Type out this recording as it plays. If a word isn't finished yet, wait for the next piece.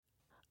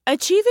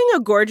Achieving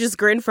a gorgeous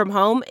grin from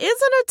home isn't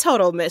a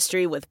total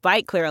mystery with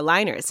Bite Clear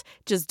aligners.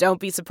 Just don't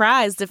be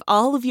surprised if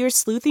all of your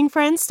sleuthing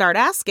friends start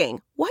asking,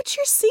 "What's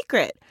your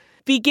secret?"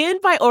 Begin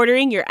by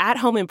ordering your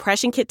at-home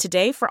impression kit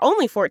today for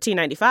only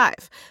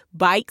 $14.95.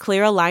 Bite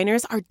Clear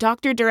aligners are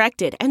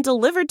doctor-directed and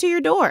delivered to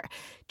your door.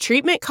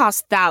 Treatment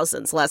costs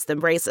thousands less than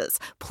braces.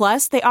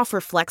 Plus, they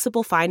offer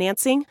flexible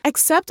financing,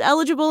 accept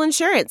eligible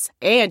insurance,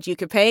 and you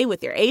can pay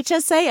with your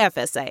HSA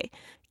FSA.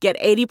 Get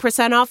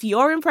 80% off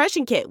your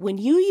impression kit when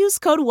you use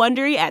code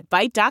WONDERY at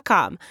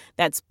Byte.com.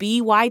 That's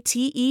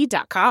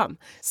BYTE.com.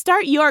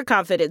 Start your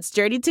confidence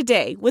journey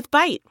today with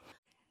Byte.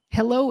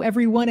 Hello,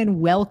 everyone,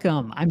 and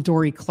welcome. I'm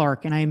Dory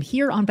Clark, and I am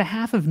here on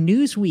behalf of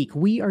Newsweek.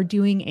 We are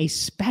doing a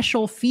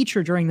special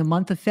feature during the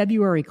month of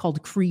February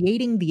called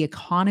Creating the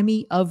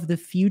Economy of the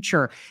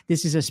Future.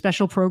 This is a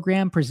special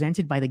program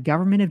presented by the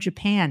government of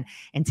Japan,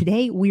 and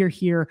today we are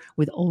here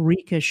with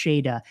Ulrika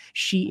Scheda.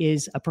 She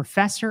is a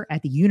professor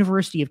at the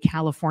University of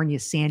California,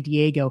 San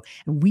Diego,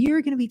 and we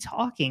are going to be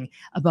talking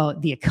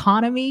about the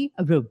economy,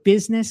 about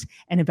business,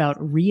 and about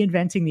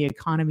reinventing the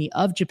economy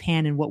of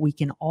Japan and what we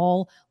can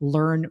all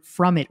learn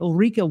from it.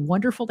 Ulrika,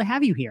 wonderful to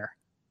have you here.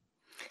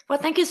 Well,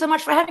 thank you so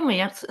much for having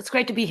me. It's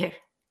great to be here.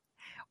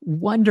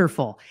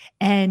 Wonderful.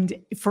 And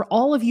for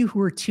all of you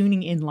who are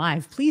tuning in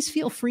live, please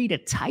feel free to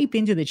type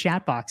into the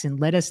chat box and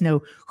let us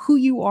know who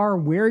you are,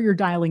 where you're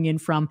dialing in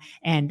from.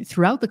 And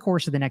throughout the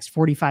course of the next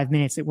 45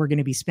 minutes that we're going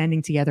to be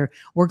spending together,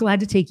 we're glad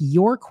to take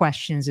your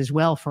questions as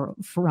well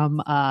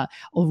from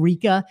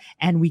Ulrika,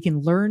 and we can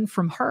learn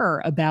from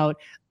her about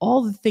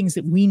all the things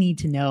that we need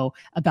to know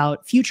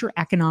about future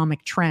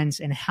economic trends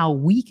and how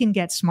we can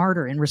get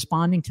smarter in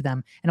responding to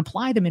them and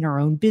apply them in our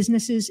own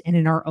businesses and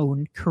in our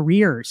own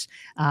careers.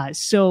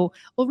 So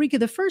Ulrika,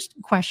 the first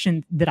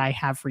question that I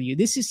have for you,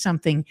 this is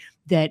something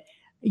that,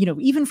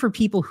 even for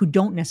people who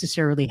don't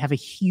necessarily have a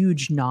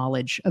huge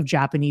knowledge of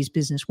Japanese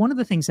business, one of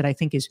the things that I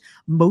think is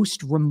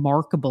most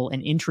remarkable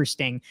and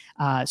interesting,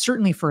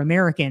 certainly for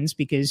Americans,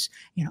 because,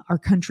 our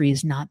country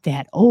is not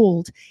that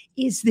old,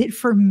 is that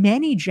for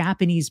many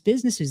Japanese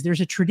businesses,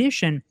 there's a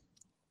tradition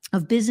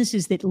of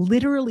businesses that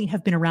literally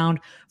have been around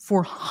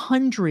for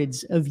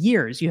hundreds of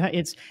years.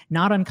 It's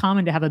not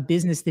uncommon to have a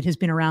business that has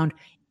been around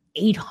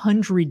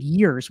 800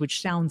 years,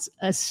 which sounds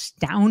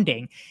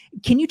astounding.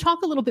 Can you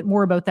talk a little bit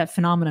more about that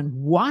phenomenon?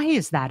 Why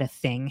is that a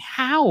thing?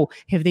 How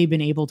have they been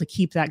able to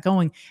keep that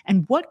going?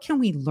 And what can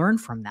we learn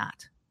from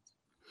that?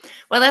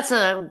 Well, that's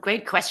a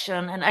great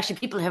question. And actually,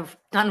 people have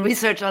done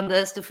research on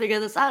this to figure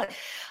this out.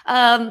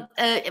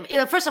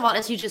 First of all,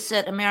 as you just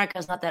said, America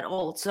is not that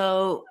old.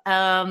 So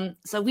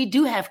we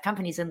do have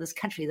companies in this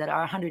country that are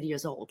 100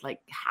 years old,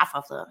 like half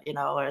of the,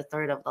 or a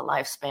third of the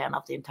lifespan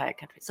of the entire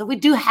country. So we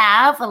do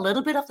have a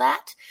little bit of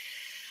that.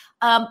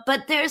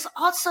 But there's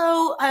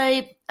also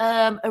a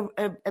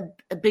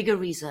bigger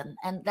reason,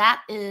 and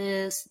that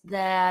is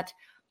that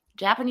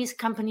Japanese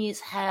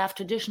companies have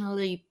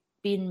traditionally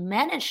been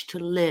managed to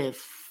live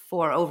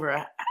for over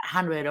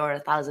 100 or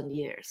 1,000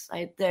 years.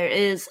 Right? There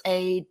is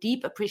a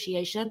deep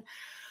appreciation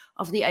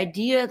of the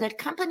idea that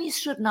companies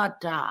should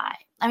not die.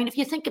 I mean, if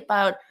you think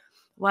about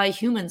why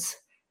humans,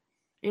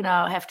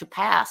 have to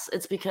pass,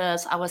 it's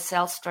because our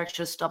cell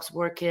structure stops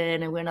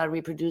working and we're not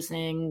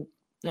reproducing,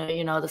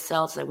 the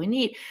cells that we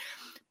need.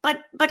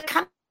 But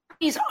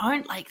companies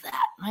aren't like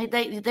that, right?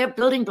 They're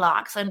building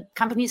blocks, and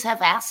companies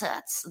have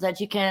assets that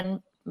you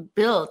can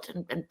build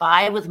and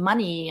buy with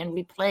money and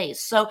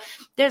replace. So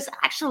there's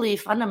actually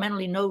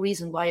fundamentally no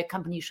reason why a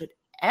company should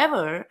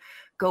ever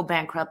go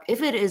bankrupt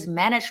if it is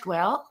managed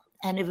well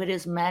and if it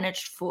is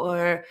managed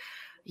for,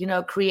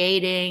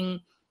 creating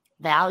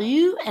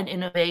value and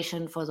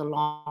innovation for the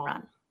long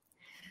run.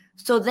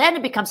 So then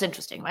it becomes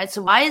interesting, right?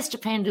 So why is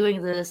Japan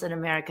doing this and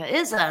America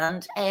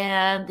isn't?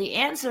 And the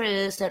answer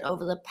is that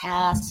over the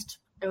past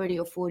 30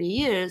 or 40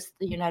 years,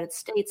 the United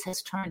States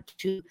has turned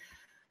to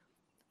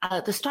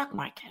the stock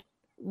market.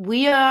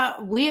 We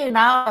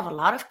now have a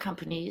lot of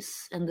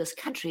companies in this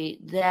country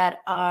that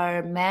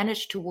are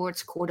managed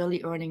towards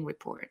quarterly earning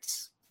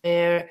reports.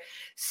 Their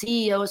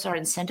CEOs are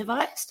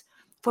incentivized,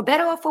 for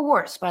better or for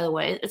worse, by the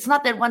way. It's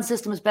not that one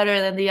system is better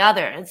than the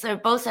other. They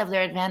both have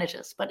their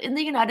advantages. But in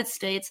the United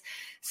States,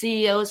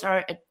 CEOs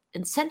are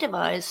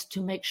incentivized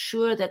to make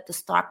sure that the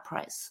stock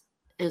price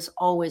is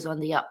always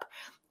on the up.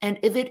 And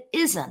if it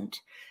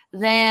isn't,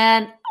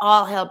 then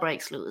all hell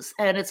breaks loose.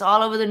 And it's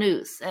all over the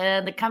news.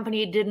 And the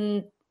company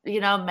didn't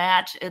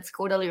match its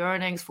quarterly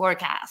earnings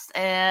forecast,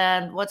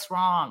 and what's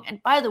wrong. And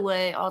by the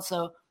way,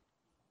 also,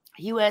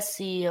 U.S.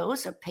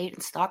 CEOs are paid in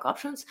stock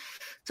options,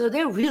 so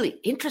they're really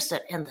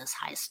interested in this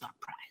high stock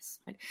price.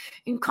 Right?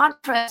 In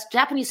contrast,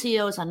 Japanese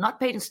CEOs are not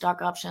paid in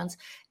stock options,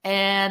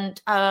 and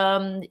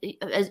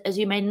as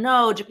you may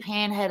know,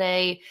 Japan had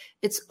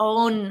its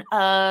own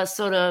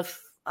sort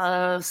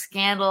of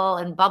scandal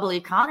and bubble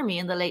economy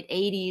in the late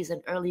 80s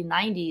and early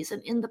 90s,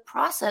 and in the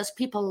process,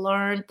 people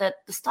learned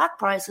that the stock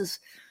price is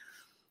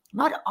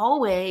not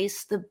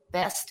always the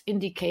best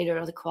indicator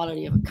of the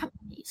quality of a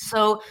company. companies.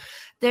 So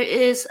there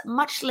is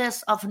much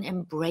less of an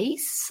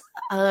embrace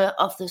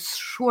of the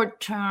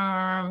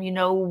short-term,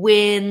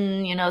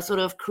 win, sort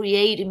of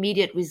create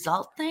immediate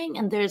result thing.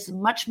 And there's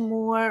much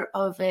more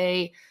of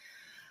a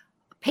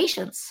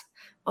patience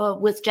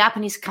with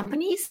Japanese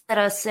companies that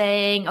are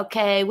saying,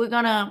 okay, we're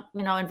going to,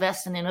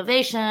 invest in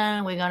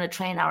innovation. We're going to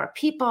train our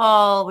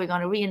people. We're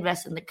going to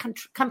reinvest in the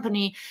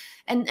company.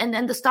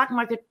 And the stock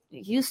market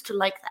used to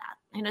like that.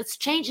 It's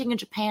changing in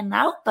Japan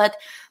now, but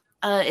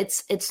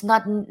it's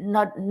not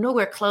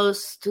nowhere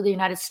close to the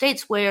United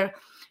States, where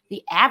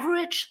the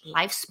average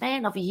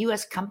lifespan of a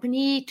U.S.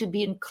 company to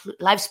be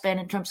lifespan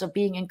in terms of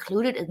being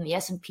included in the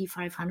S&P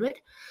 500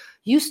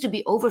 used to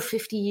be over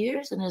 50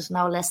 years and is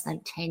now less than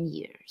 10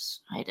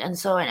 years, right? And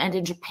so, and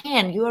in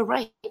Japan, you are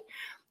right.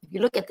 If you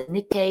look at the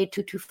Nikkei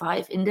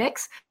 225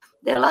 index,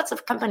 there are lots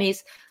of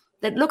companies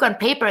that look on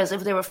paper as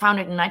if they were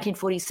founded in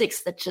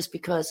 1946. That's just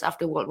because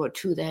after World War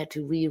II, they had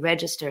to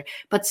re-register.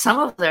 But some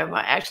of them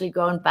are actually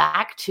going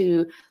back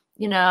to,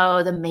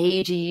 the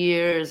Meiji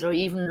years or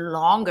even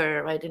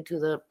longer, right, into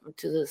the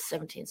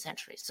 17th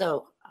century.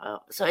 So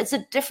it's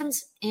a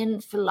difference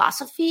in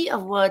philosophy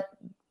of what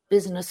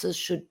businesses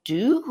should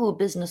do, who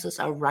businesses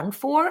are run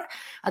for.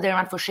 Are they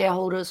run for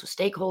shareholders or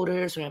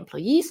stakeholders or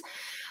employees?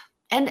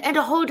 And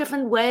a whole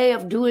different way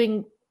of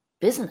doing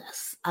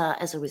business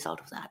as a result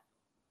of that.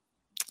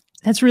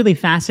 That's really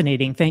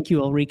fascinating. Thank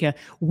you, Ulrike.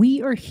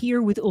 We are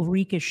here with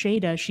Ulrike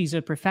Schede. She's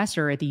a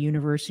professor at the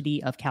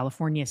University of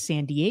California,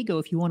 San Diego.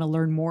 If you want to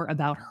learn more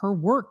about her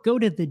work, go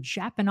to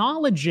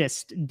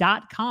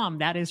thejapanologist.com.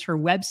 That is her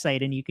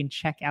website, and you can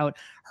check out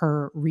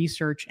her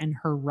research and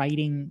her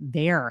writing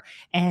there.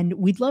 And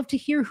we'd love to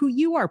hear who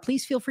you are.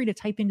 Please feel free to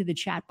type into the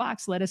chat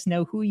box. Let us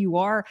know who you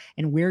are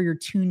and where you're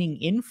tuning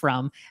in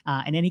from,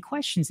 and any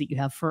questions that you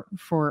have for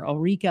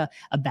Ulrike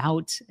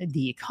about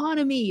the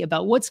economy,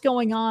 about what's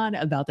going on,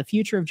 about the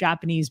future of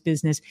Japanese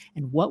business,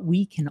 and what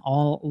we can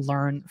all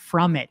learn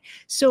from it.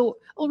 So,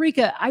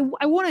 Ulrike,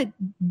 I want to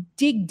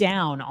dig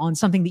down on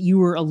something that you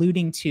were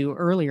alluding to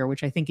earlier,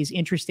 which I think is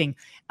interesting.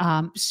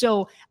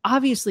 So,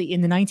 obviously,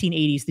 in the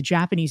 1980s, the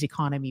Japanese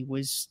economy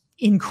was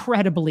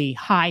incredibly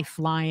high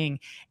flying,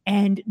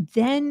 and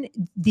then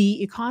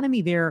the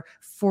economy there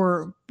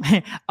for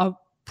a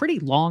pretty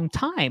long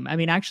time. I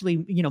mean,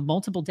 actually,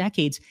 multiple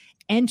decades,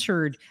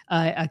 entered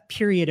a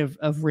period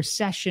of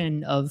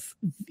recession, of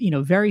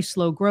very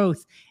slow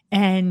growth,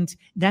 and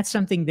that's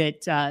something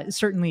that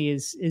certainly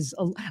is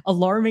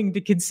alarming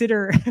to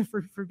consider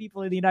for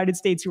people in the United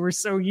States who are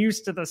so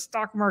used to the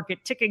stock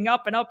market ticking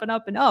up and up and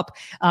up and up,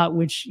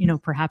 which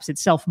perhaps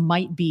itself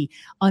might be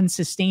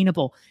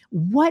unsustainable.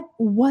 What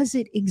was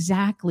it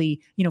exactly?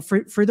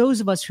 For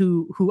those of us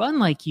who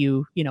unlike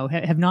you,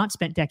 have not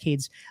spent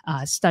decades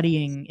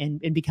studying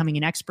and becoming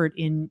an expert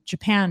in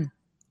Japan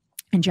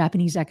and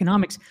Japanese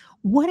economics,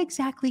 what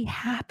exactly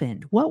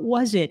happened? What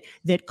was it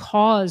that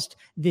caused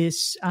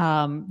this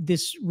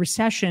this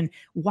recession?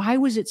 Why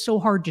was it so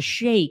hard to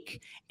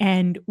shake?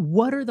 And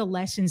what are the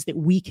lessons that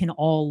we can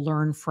all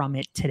learn from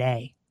it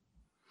today?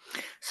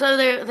 So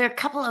there are a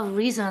couple of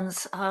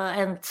reasons,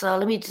 and so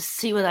let me just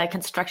see whether I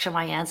can structure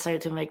my answer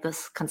to make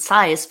this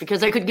concise,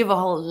 because I could give a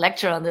whole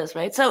lecture on this,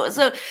 right? So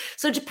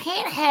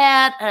Japan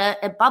had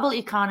a bubble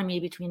economy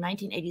between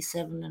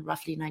 1987 and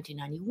roughly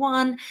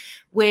 1991,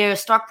 where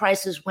stock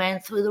prices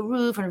went through the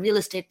roof and real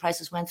estate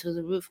prices went through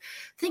the roof.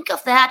 Think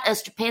of that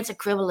as Japan's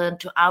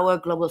equivalent to our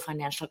global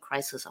financial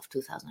crisis of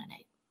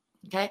 2008.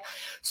 Okay,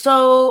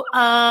 so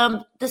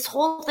this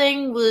whole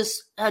thing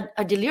was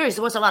a delirious.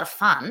 It was a lot of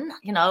fun.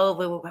 We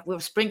were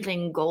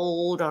sprinkling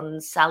gold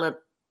on salad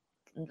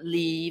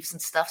leaves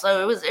and stuff.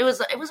 So it was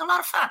a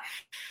lot of fun.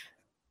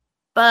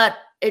 But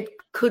it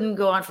couldn't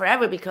go on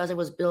forever because it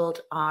was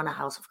built on a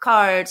house of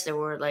cards. There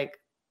were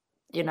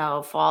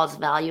false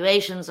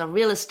valuations of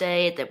real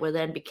estate that were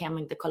then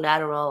becoming the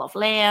collateral of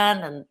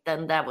land, and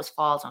then that was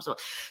false and so.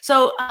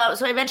 So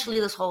eventually,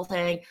 this whole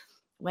thing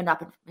went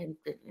up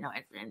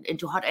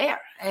into hot air,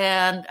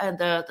 and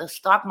the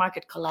stock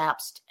market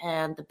collapsed,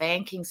 and the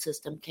banking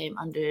system came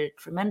under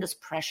tremendous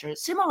pressure,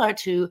 similar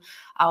to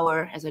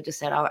our, as I just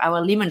said,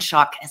 our Lehman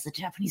shock, as the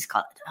Japanese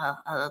call it,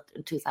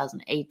 in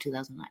 2008,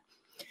 2009.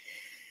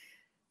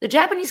 The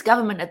Japanese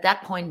government at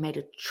that point made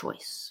a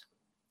choice,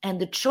 and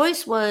the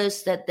choice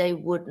was that they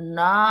would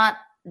not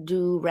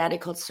do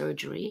radical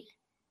surgery,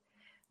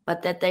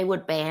 but that they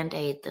would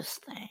band-aid this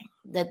thing,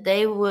 that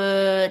they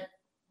would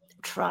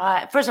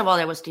try. First of all,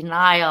 there was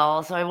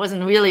denial, so it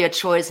wasn't really a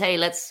choice. Hey,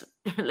 let's.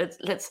 They would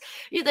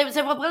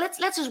say, well, let's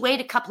just wait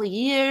a couple of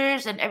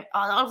years, and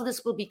all of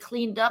this will be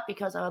cleaned up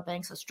because our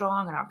banks are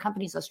strong and our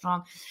companies are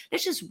strong.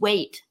 Let's just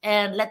wait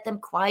and let them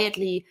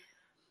quietly,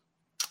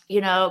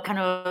 kind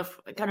of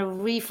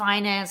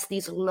refinance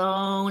these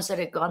loans that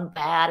had gone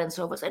bad and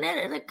so forth, and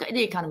then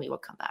the economy will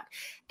come back.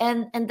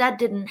 And that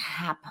didn't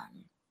happen.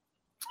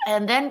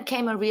 And then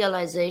came a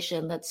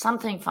realization that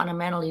something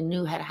fundamentally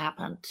new had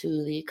happened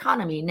to the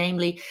economy,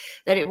 namely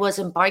that it was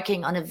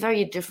embarking on a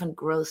very different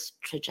growth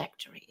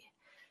trajectory,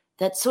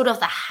 that sort of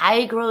the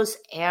high growth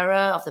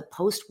era of the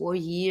post-war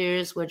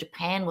years, where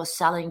Japan was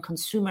selling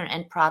consumer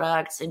end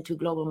products into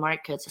global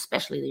markets,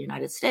 especially the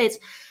United States,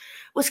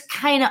 was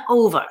kind of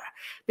over,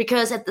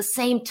 because at the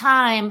same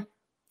time,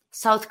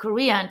 South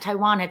Korea and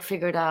Taiwan had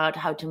figured out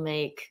how to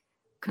make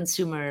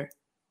consumer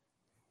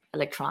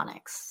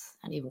electronics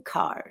and even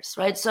cars,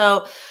 right?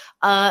 So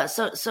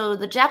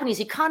the Japanese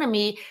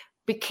economy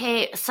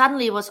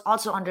suddenly was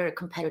also under a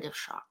competitive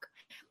shock.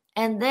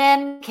 And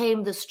then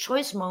came this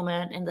choice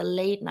moment in the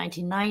late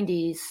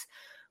 1990s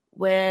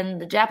when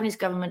the Japanese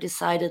government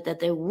decided that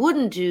they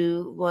wouldn't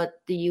do what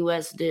the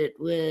US did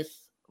with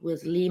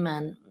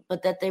Lehman,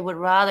 but that they would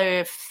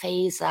rather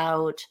phase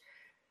out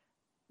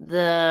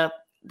the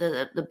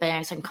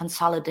banks and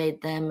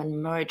consolidate them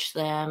and merge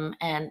them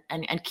and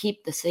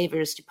keep the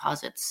savers'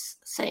 deposits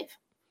safe.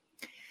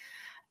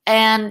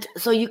 And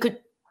so you could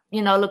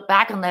look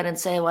back on that and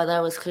say, well,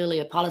 that was clearly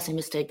a policy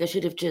mistake. They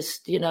should have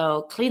just,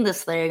 cleaned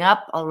this thing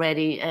up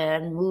already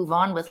and move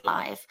on with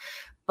life.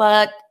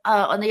 But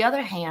on the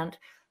other hand,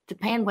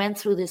 Japan went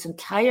through this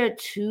entire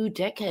 2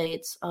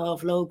 decades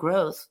of low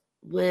growth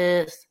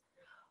with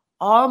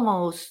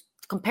almost,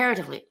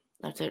 comparatively,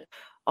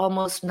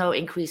 almost no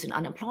increase in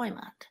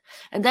unemployment.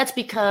 And that's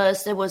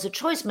because there was a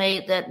choice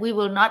made that we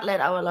will not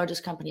let our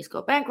largest companies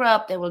go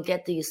bankrupt. They will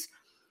get these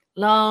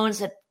loans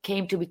that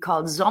came to be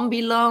called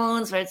zombie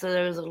loans, right? So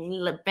there was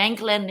a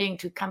bank lending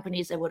to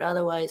companies that would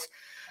otherwise,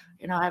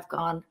 have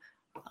gone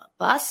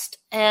bust.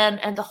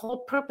 And the whole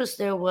purpose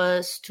there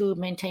was to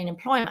maintain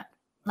employment.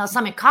 Now,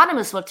 some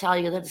economists will tell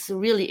you that it's a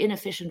really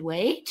inefficient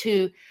way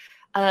to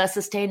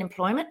sustain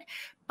employment,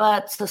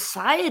 but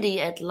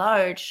society at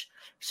large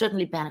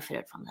certainly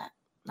benefited from that,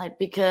 right?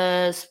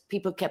 Because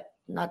people kept,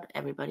 not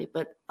everybody,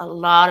 but a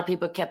lot of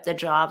people kept their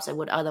jobs that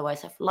would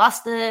otherwise have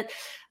lost it.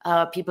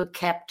 People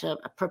kept a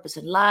purpose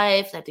in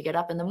life. They had to get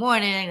up in the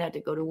morning. They had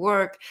to go to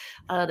work.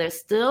 There's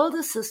still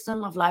the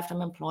system of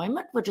lifetime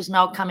employment, which is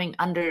now coming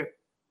under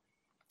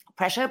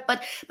pressure.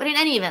 But in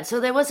any event,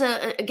 so there was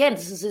again,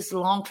 this is this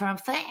long-term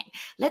thing.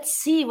 Let's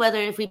see whether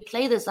if we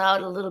play this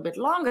out a little bit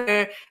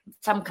longer,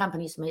 some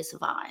companies may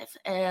survive.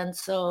 And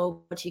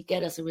so what you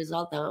get as a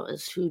result, though,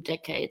 is 2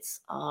 decades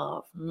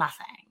of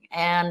nothing.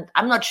 And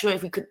I'm not sure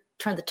if we could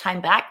turn the time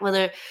back,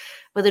 whether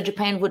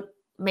Japan would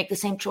make the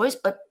same choice,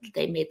 but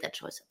they made that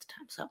choice at the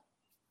time. So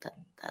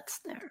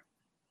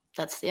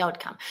that's the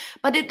outcome.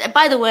 But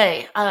by the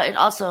way, it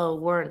also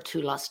weren't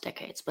 2 lost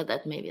decades, but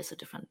that maybe is a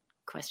different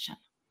question.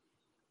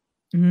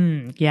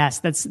 Yes,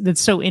 that's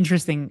so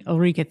interesting.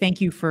 Ulrike, thank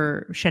you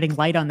for shedding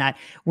light on that.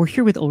 We're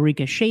here with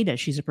Ulrike Schade.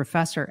 She's a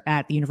professor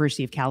at the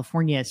University of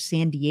California,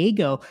 San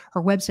Diego.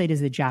 Her website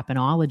is The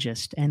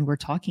Japanologist, and we're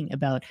talking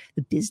about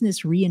the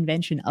business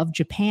reinvention of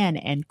Japan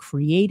and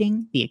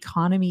creating the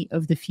economy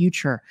of the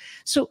future.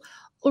 So,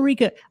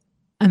 Ulrike,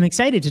 I'm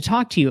excited to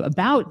talk to you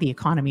about the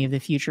economy of the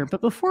future.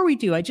 But before we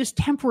do, I just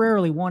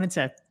temporarily wanted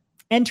to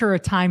enter a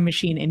time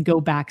machine and go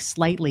back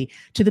slightly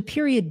to the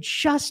period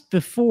just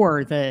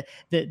before the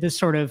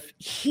sort of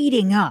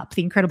heating up,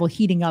 the incredible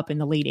heating up in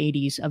the late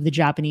 80s of the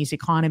Japanese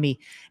economy.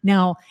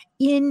 Now,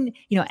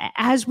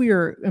 as we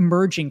were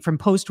emerging from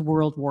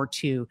post-World War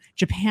II,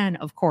 Japan,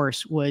 of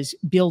course, was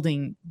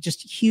building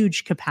just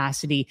huge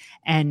capacity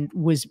and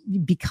was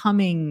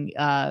becoming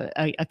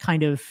a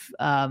kind of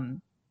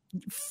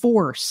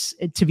force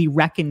to be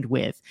reckoned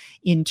with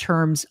in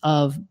terms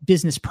of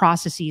business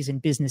processes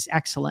and business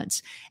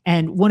excellence.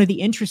 And one of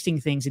the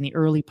interesting things in the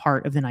early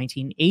part of the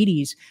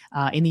 1980s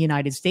in the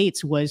United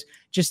States was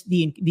just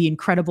the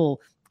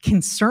incredible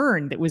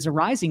concern that was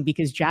arising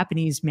because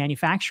Japanese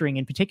manufacturing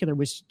in particular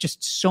was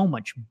just so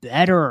much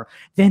better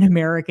than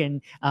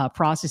American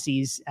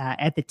processes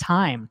at the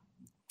time.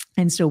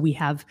 And so we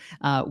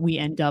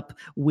end up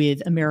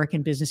with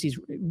American businesses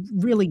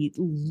really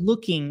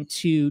looking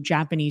to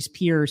Japanese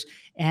peers,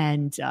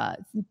 and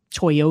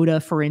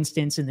Toyota, for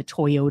instance, and the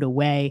Toyota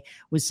way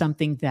was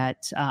something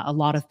that a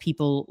lot of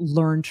people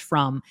learned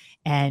from.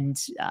 And,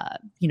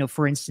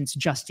 for instance,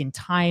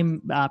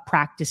 just-in-time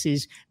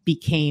practices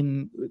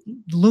became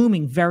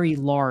looming very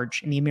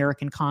large in the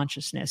American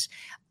consciousness.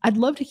 I'd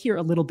love to hear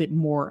a little bit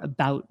more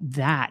about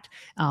that.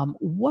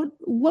 What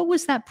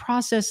was that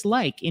process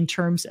like in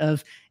terms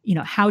of,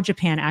 how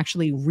Japan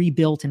actually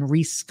rebuilt and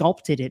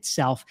resculpted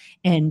itself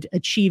and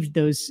achieved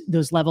those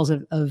levels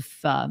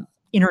of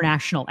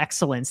international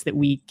excellence that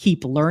we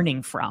keep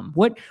learning from?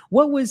 What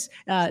was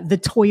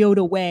the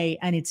Toyota way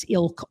and its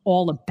ilk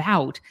all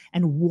about,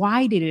 and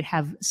why did it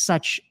have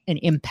such an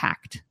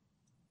impact?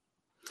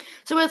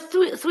 So we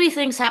have three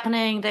things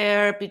happening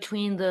there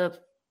between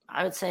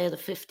I would say the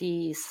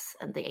 50s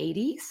and the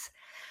 80s.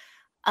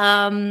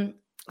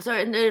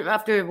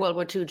 After World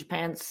War II,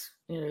 Japan's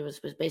it was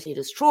basically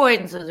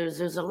destroyed, and so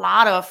there's a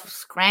lot of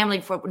scrambling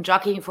for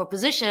jockeying for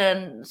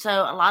position. So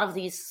a lot of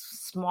these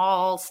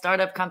small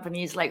startup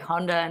companies like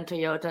Honda and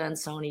Toyota and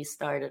Sony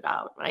started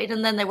out, right?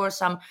 And then there were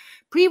some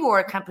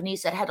pre-war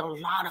companies that had a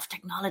lot of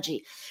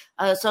technology.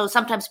 So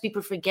sometimes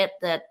people forget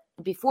that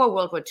before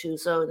World War II,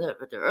 so the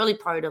early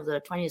part of the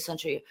 20th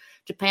century,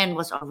 Japan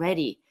was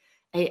already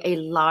a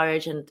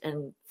large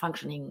and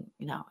functioning,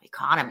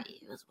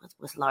 economy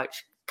with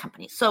large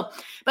companies. So,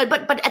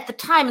 but at the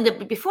time,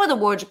 before the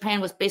war,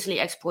 Japan was basically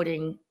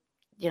exporting,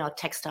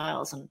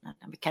 textiles and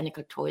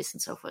mechanical toys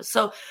and so forth.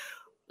 So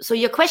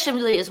your question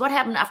really is, what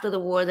happened after the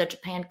war that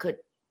Japan could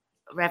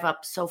rev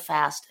up so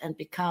fast and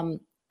become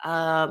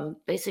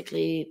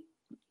basically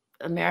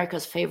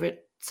America's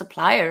favorite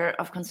supplier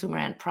of consumer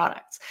end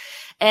products?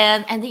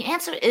 And the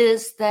answer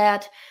is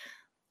that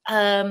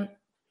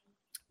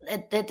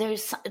that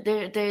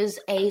there's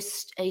a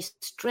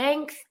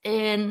strength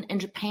in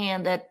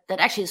Japan that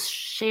actually is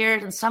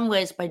shared in some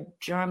ways by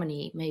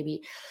Germany,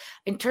 maybe,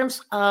 in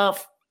terms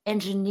of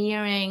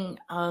engineering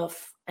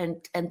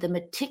and the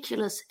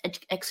meticulous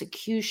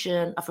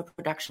execution of a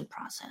production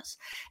process,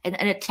 and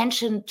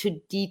attention to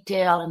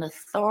detail and a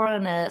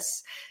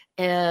thoroughness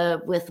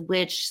with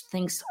which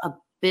things are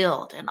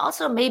built, and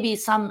also maybe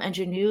some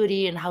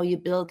ingenuity in how you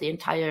build the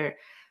entire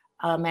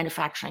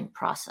manufacturing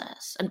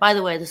process. And by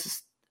the way, this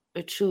is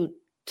true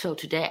till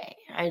today,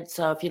 right?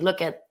 So if you look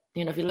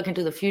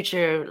into the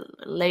future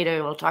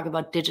later, we'll talk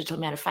about digital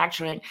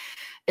manufacturing.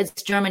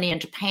 It's Germany and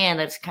Japan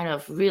that's kind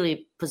of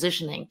really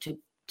positioning to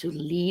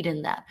lead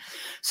in that.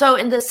 So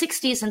in the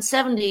 60s and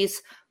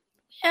 70s,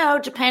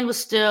 Japan was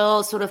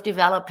still sort of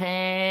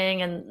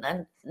developing,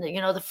 and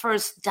the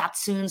first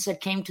Datsuns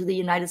that came to the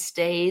United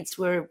States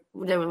there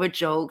were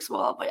jokes.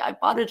 Well, I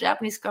bought a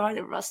Japanese car and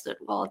it rusted.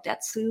 Well,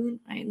 Datsun,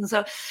 right? And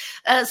so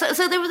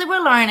they were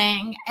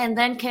learning, and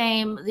then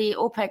came the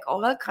OPEC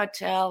oil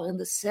cartel in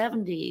the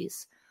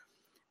 70s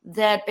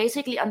that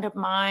basically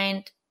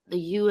undermined the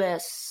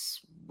U.S.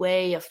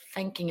 way of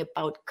thinking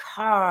about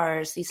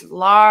cars, these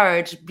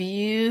large,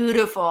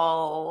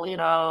 beautiful,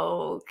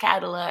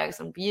 Cadillacs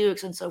and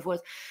Buicks and so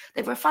forth.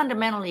 They were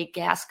fundamentally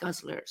gas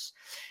guzzlers.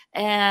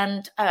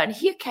 And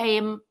here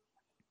came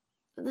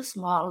the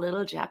small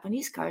little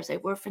Japanese cars. They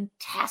were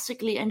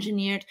fantastically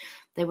engineered.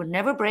 They would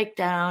never break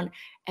down,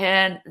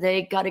 and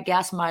they got a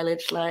gas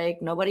mileage like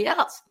nobody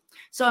else.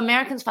 So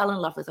Americans fell in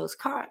love with those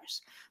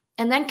cars.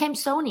 And then came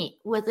Sony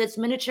with its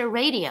miniature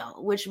radio,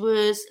 which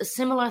was a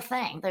similar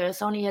thing.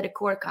 Sony had a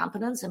core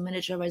competence in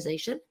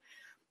miniaturization.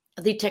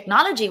 The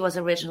technology was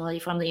originally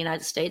from the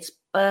United States,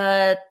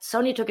 but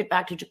Sony took it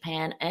back to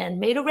Japan and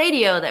made a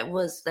radio that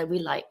we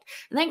liked.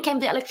 And then came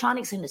the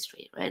electronics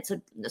industry, right? So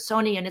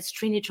Sony and its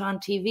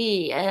Trinitron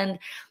TV, and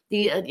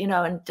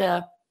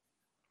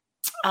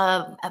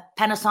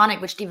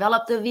Panasonic, which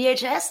developed the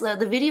VHS,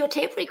 the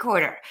videotape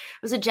recorder.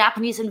 It was a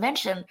Japanese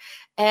invention.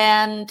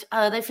 And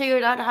they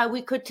figured out how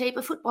we could tape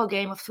a football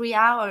game of 3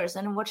 hours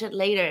and watch it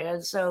later.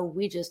 And so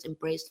we just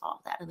embraced all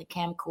of that, and the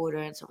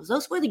camcorder. And so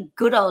those were the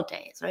good old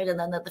days, right? And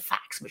then the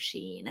fax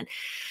machine and,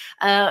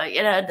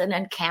 and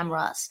then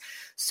cameras.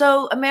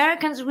 So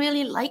Americans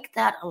really liked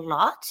that a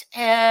lot.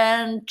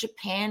 And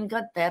Japan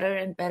got better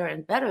and better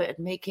and better at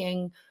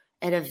making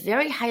at a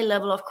very high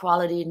level of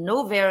quality,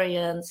 no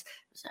variance,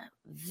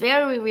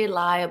 very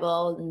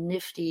reliable,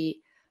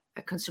 nifty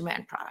consumer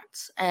end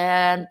products.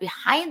 And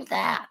behind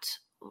that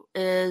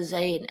is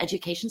an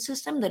education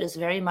system that is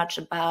very much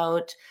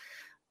about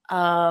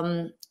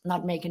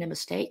not making a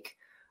mistake,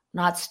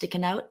 not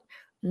sticking out,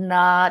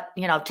 not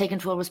taking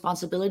full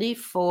responsibility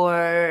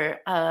for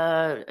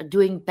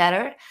doing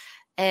better,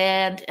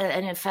 and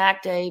in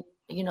fact an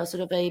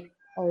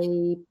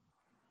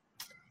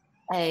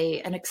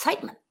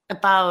excitement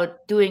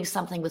about doing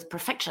something with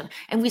perfection.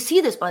 And we see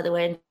this, by the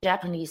way, in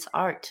Japanese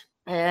art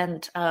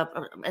and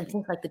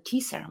things like the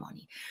tea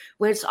ceremony,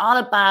 where it's all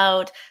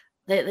about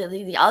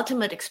the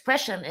ultimate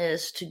expression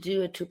is to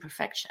do it to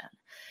perfection.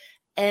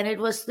 And it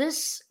was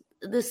this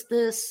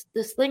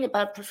thing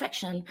about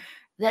perfection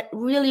that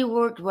really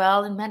worked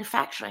well in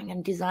manufacturing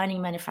and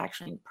designing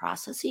manufacturing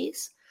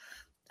processes,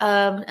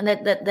 and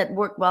that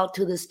worked well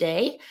to this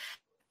day.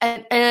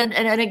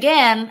 And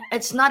again,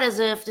 it's not as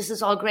if this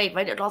is all great,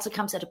 right? It also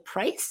comes at a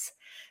price.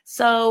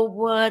 So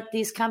what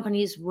these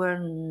companies were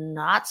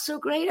not so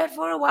great at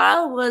for a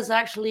while was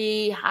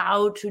actually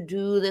how to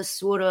do this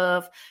sort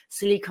of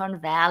Silicon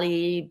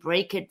Valley,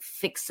 break it,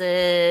 fix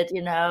it,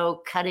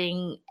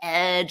 cutting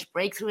edge,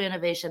 breakthrough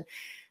innovation.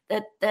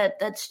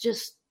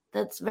 It's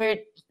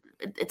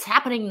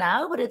happening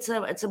now, but it's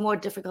a more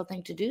difficult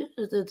thing to do.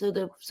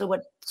 So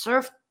what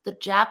served the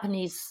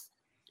Japanese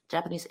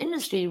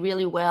industry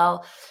really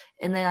well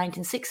in the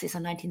 1960s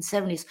and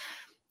 1970s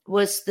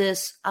was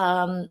this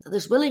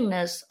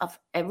willingness of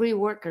every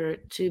worker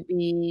to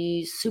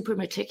be super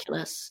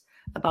meticulous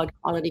about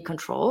quality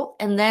control,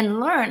 and then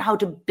learn how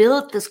to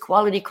build this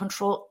quality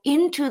control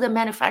into the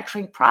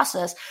manufacturing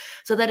process,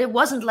 so that it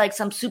wasn't like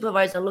some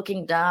supervisor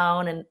looking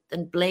down and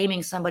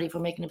blaming somebody for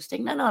making a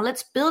mistake. No,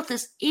 let's build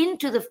this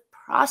into the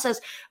process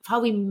of how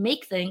we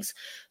make things,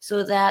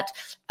 so that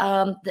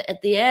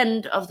at the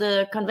end of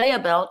the conveyor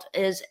belt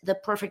is the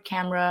perfect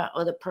camera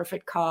or the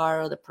perfect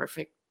car or the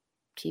perfect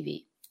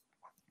TV.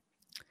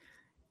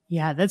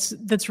 Yeah,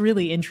 that's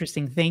really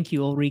interesting. Thank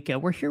you, Ulrika.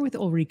 We're here with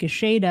Ulrika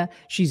Sheda.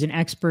 She's an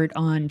expert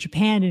on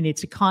Japan and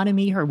its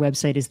economy. Her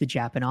website is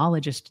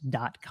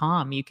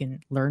thejapanologist.com. You can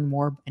learn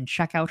more and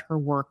check out her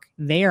work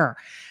there.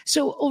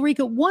 So,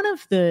 Ulrika, one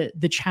of the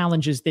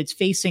challenges that's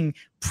facing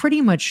pretty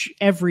much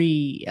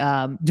every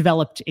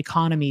developed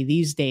economy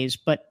these days,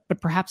 but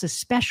perhaps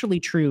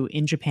especially true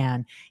in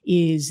Japan,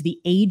 is the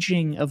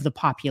aging of the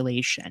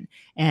population.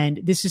 And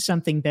this is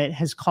something that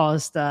has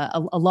caused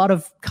a lot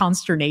of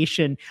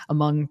consternation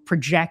among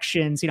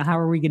projections. How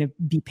are we going to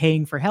be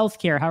paying for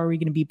healthcare? How are we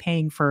going to be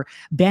paying for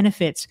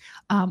benefits?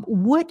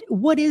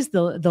 What is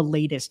the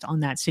latest on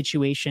that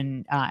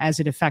situation as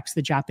it affects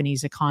the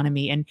Japanese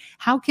economy, and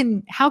how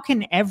can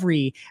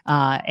every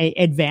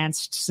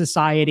advanced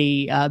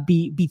society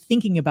be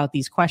thinking about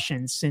these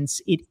questions,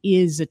 since it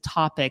is a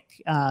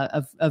topic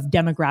of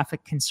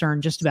demographic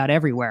concern just about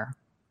everywhere?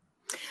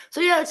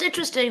 So yeah, it's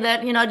interesting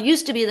that it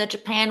used to be that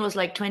Japan was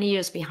like 20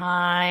 years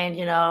behind,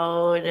 in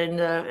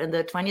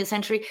the 20th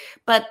century.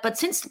 But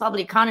since the bubble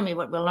economy,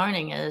 what we're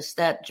learning is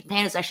that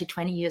Japan is actually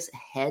 20 years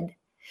ahead.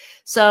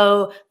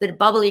 So the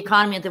bubble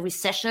economy and the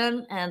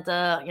recession, and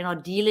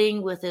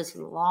dealing with this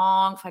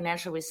long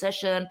financial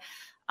recession,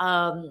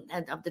 and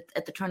at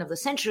the turn of the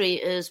century,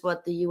 is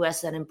what the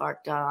U.S. then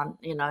embarked on,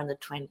 in the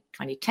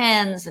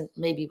 2010s, and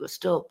maybe we're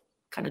still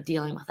kind of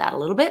dealing with that a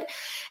little bit,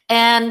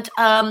 and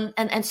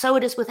so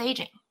it is with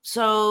aging.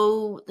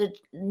 So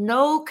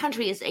no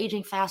country is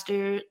aging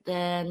faster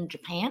than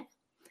Japan.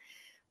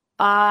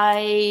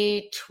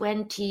 By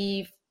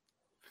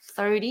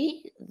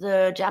 2030,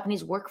 the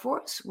Japanese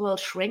workforce will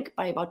shrink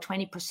by about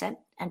 20%,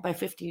 and by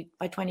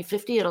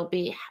 2050, it'll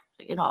be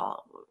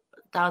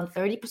down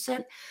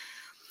 30%.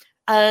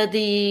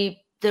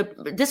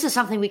 This is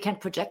something we can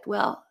project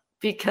well,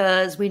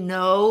 because we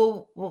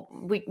know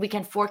we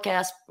can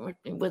forecast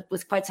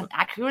with quite some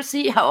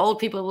accuracy how old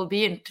people will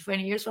be in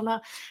 20 years from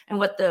now and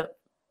what the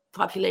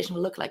population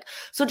will look like.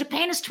 So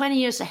Japan is 20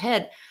 years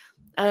ahead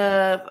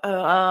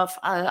of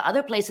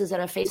other places that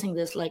are facing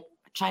this, like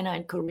China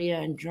and Korea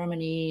and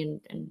Germany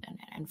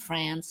and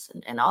France,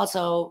 and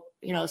also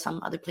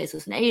some other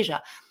places in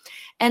Asia.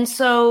 And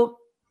so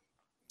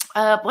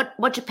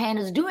what Japan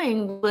is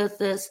doing with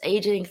this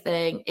aging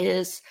thing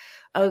is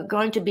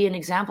going to be an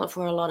example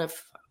for a lot of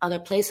other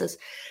places.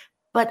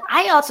 But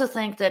I also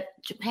think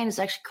that Japan is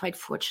actually quite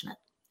fortunate.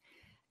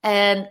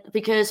 And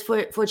because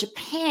for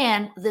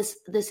Japan, this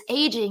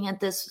aging and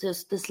this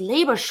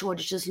labor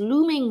shortage, this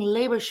looming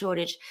labor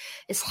shortage,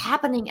 is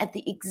happening at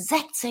the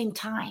exact same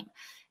time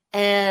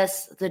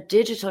as the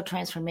digital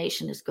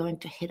transformation is going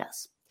to hit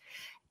us.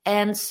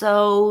 And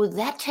so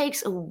that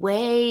takes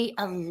away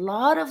a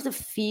lot of the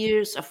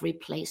fears of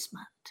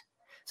replacement.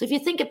 So if you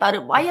think about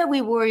it, why are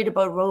we worried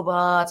about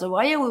robots, or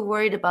why are we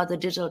worried about the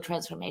digital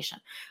transformation?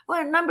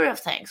 Well, a number of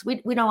things. We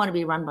don't want to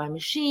be run by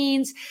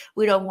machines.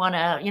 We don't want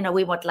to,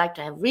 we would like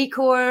to have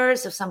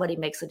recourse if somebody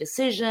makes a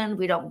decision.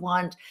 We don't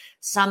want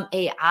some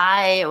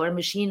AI or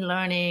machine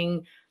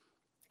learning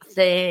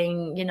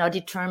thing,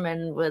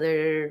 determine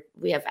whether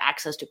we have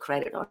access to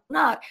credit or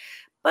not.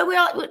 But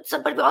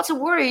we're also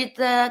worried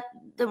that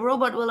the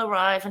robot will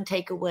arrive and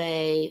take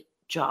away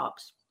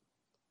jobs,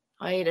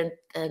 right?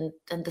 And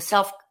the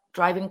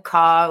self-driving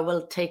car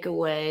will take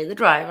away the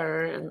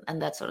driver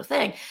and that sort of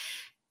thing.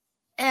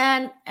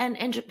 And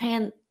in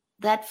Japan,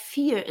 that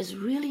fear is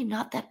really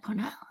not that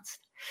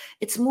pronounced.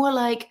 It's more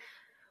like,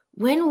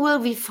 when will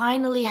we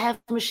finally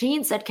have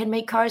machines that can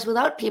make cars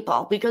without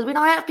people? Because we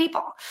don't have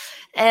people.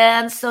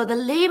 And so the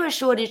labor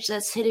shortage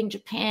that's hitting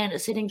Japan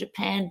is hitting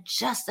Japan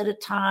just at a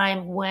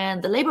time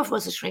when the labor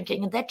force is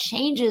shrinking. And that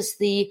changes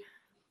the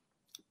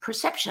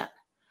perception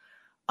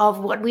of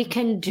what we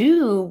can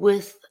do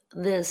with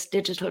this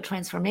digital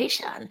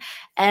transformation,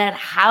 and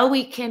how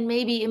we can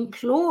maybe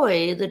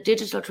employ the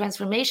digital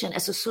transformation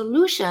as a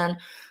solution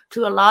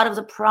to a lot of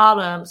the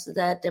problems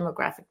that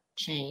demographic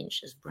change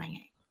is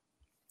bringing.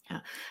 Yeah.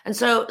 And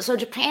so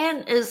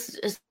Japan is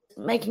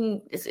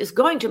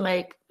going to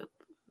make,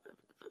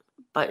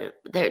 but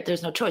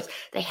there's no choice.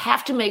 They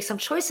have to make some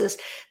choices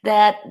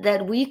that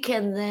we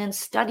can then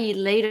study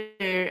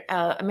later.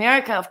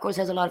 America, of course,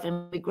 has a lot of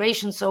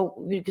immigration, so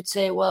we could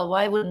say, well,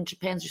 why wouldn't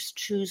Japan just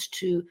choose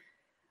to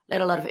let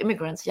a lot of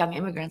young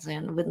immigrants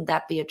in? Wouldn't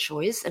that be a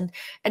choice? And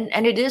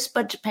it is,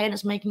 but Japan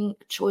is making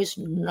a choice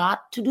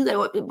not to do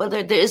that. But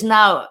there is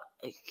now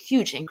a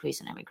huge increase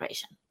in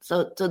immigration.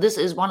 So this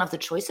is one of the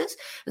choices.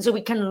 And so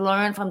we can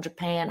learn from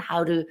Japan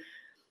how to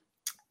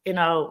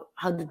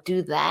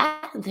do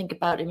that and think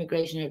about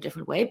immigration in a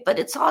different way. But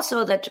it's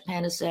also that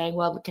Japan is saying,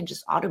 well, we can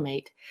just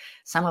automate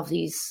some of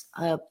these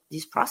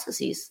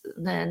processes,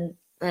 then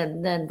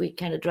we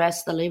can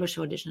address the labor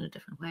shortage in a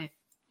different way.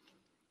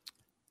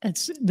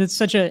 That's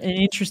such an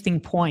interesting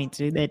point,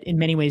 that in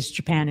many ways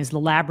Japan is the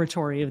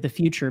laboratory of the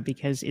future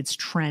because its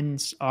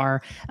trends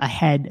are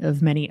ahead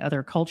of many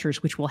other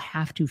cultures, which will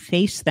have to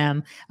face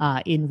them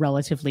in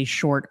relatively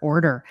short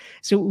order.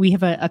 So we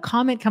have a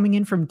comment coming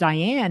in from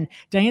Diane.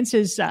 Diane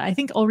says, I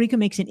think Ulrika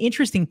makes an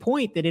interesting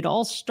point that it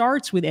all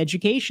starts with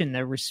education.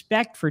 The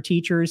respect for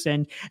teachers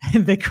and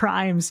the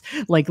crimes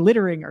like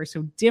littering are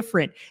so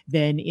different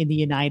than in the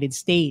United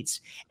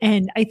States.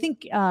 And I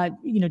think,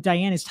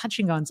 Diane is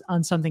touching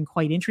on something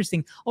quite interesting.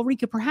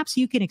 Ulrika, perhaps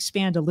you can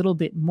expand a little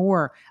bit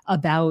more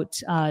about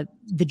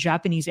the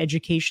Japanese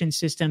education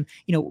system,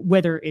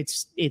 whether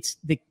it's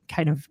the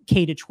kind of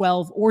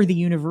K-12 or the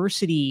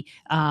university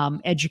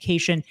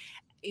education.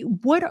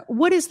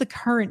 What is the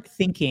current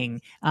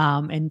thinking,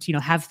 and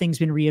have things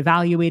been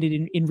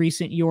reevaluated in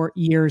recent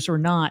years or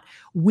not,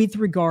 with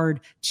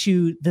regard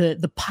to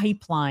the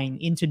pipeline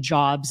into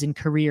jobs and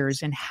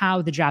careers, and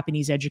how the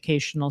Japanese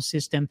educational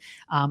system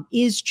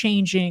is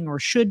changing or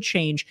should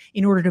change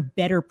in order to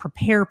better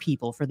prepare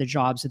people for the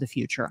jobs of the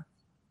future?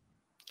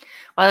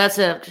 Well, that's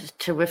a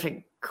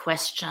terrific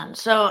question.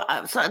 So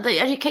the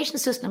education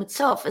system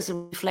itself is a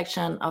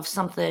reflection of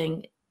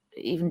something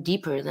even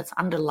deeper that's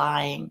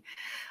underlying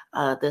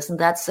this, and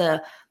that's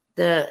the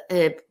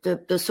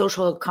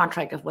social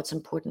contract of what's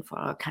important for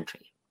our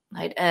country,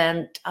 right?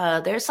 And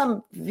there's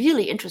some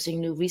really interesting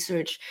new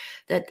research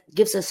that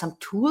gives us some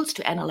tools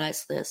to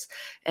analyze this.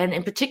 And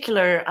in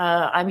particular,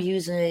 I'm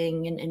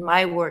using in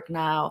my work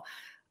now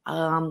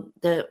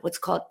what's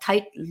called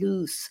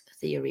tight-loose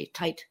theory,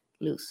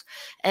 tight-loose.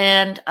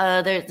 And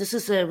this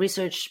is a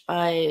research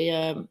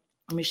by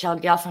Michelle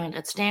Gelfand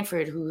at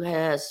Stanford, who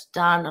has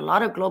done a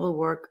lot of global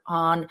work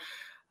on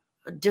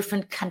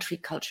different country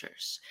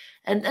cultures.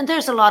 And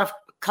there's a lot of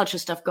culture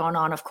stuff going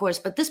on, of course,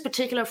 but this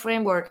particular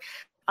framework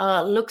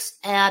looks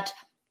at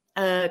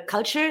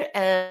culture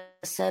as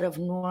a set of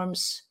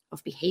norms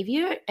of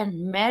behavior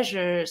and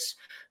measures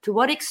to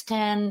what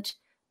extent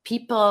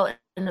people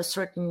in a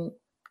certain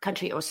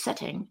country or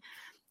setting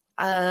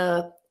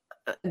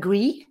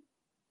agree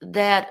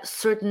that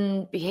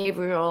certain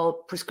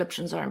behavioral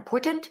prescriptions are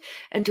important,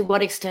 and to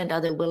what extent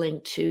are they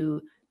willing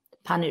to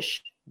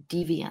punish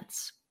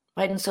deviance.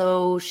 Right, and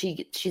so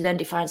she then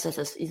defines this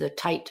as either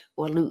tight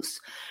or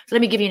loose. So let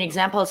me give you an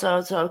example.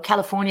 So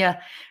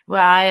California, where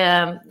I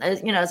am,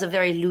 is a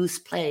very loose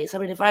place. I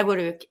mean, if I were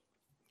to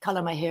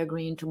color my hair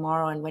green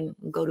tomorrow and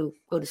go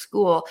to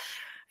school,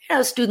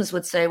 students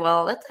would say,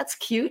 "Well, that's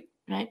cute."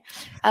 Right?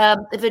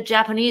 If a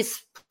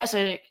Japanese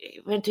professor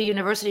went to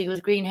university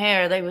with green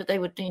hair, they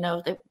would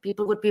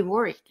people would be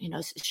worried.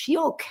 Is she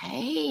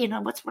okay?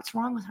 What's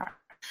wrong with her?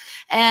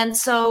 And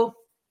so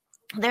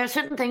there are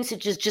certain things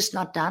that is just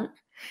not done.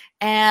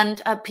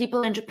 And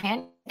people in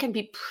Japan can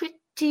be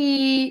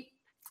pretty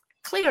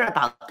clear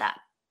about that,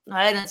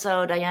 right? And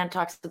so Diane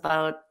talks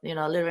about,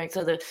 littering.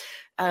 So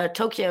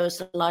Tokyo is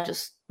the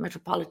largest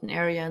metropolitan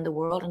area in the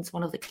world, and it's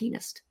one of the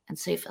cleanest and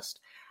safest.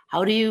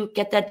 How do you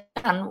get that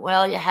done?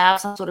 Well, you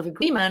have some sort of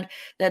agreement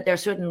that there are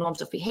certain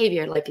norms of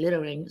behavior, like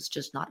littering is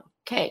just not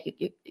okay.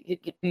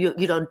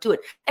 You don't do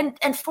it.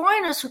 And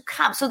foreigners who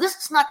come, so this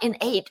is not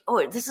innate,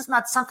 or this is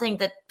not something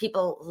that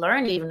people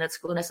learn even at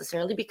school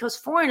necessarily, because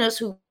foreigners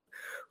who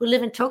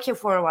live in Tokyo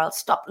for a while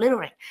stop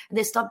littering, and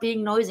they stop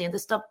being noisy, and they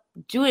stop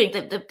doing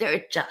they're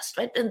adjust,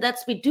 right? And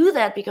we do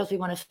that because we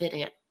want to fit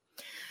in.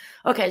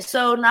 Okay,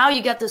 so now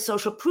you get the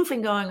social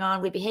proofing going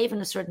on. We behave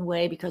in a certain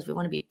way because we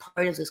want to be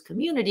part of this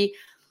community.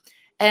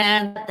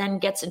 And then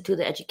gets into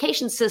the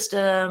education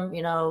system,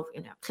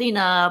 clean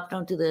up,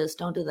 don't do this,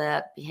 don't do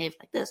that, behave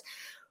like this.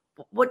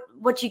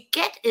 What you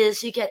get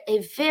is you get a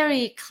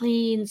very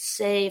clean,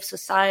 safe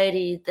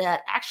society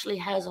that actually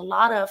has a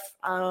lot of,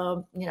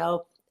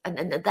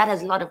 and that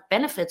has a lot of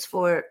benefits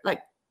for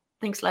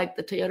things like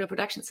the Toyota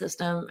production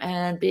system,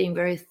 and being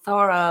very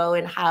thorough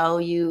in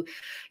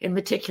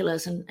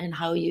meticulous and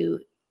how you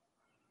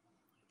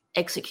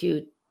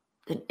execute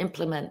and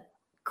implement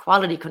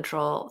quality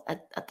control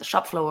at the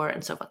shop floor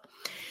and so forth.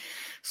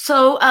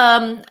 So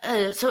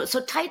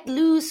tight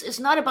loose is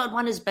not about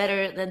one is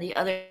better than the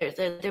other.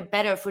 They're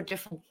better for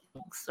different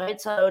things, right?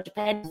 So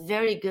Japan is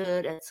very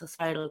good at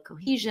societal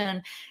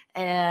cohesion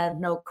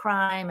and no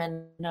crime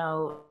and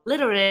no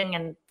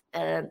littering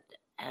and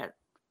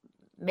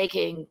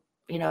making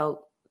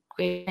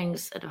great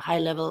things at a high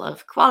level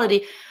of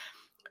quality.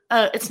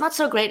 It's not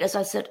so great, as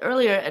I said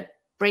earlier, at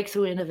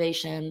breakthrough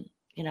innovation,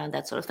 and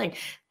that sort of thing.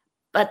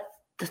 But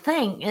the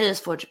thing is,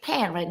 for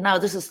Japan right now,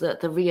 this is the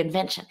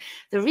reinvention.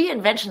 The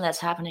reinvention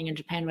that's happening in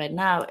Japan right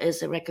now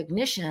is a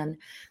recognition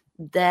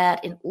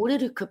that in order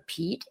to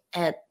compete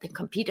at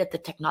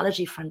the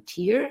technology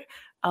frontier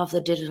of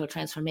the digital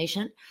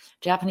transformation,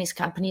 Japanese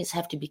companies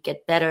have to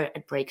get better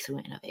at breakthrough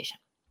innovation.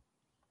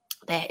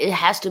 It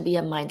has to be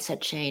a mindset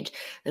change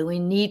that we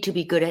need to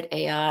be good at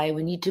AI.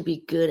 We need to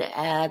be good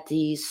at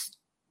these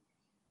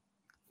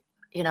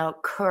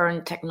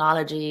current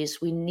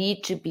technologies. We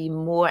need to be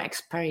more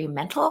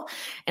experimental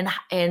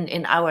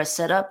in our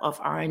setup of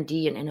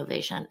R&D and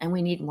innovation, and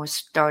we need more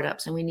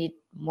startups, and we need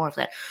more of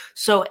that.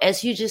 So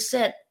as you just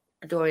said,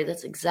 Dory,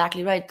 that's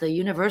exactly right. The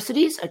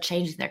universities are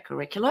changing their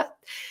curricula.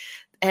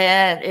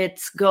 And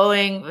it's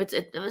going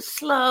it was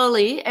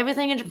slowly.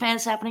 Everything in Japan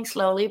is happening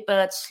slowly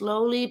but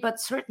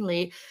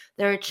certainly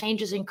there are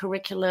changes in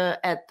curricula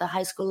at the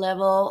high school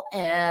level,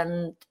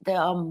 and there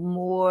are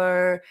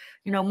more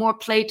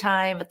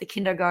playtime at the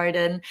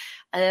kindergarten,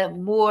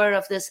 more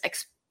of this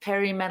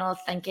experimental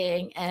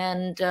thinking.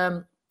 And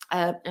the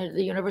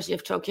University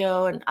of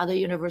Tokyo and other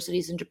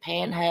universities in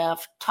Japan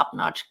have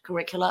top-notch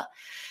curricula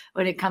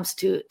when it comes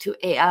to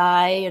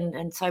AI and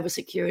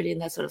cybersecurity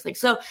and that sort of thing.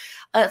 So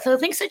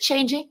things are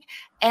changing,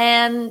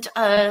 and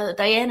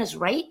Diane is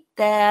right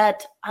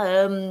that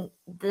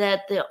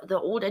the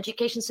old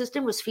education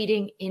system was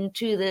feeding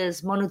into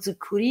this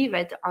monozukuri,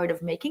 right, the art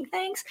of making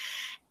things,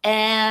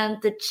 and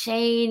the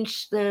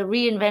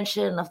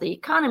reinvention of the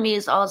economy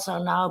is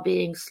also now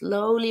being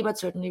slowly but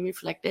certainly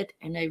reflected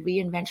in a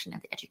reinvention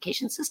of the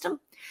education system,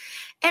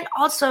 and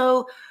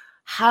also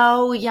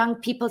how young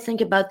people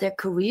think about their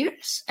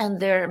careers and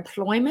their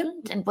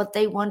employment and what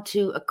they want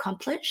to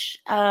accomplish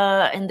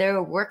in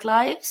their work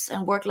lives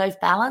and work-life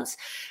balance.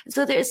 And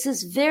so there's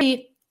this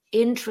very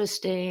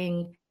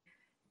interesting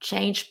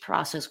change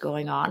process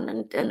going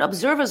on, and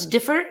observers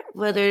differ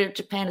whether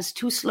Japan is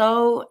too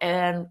slow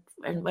and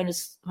when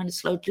it's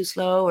slow, too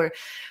slow,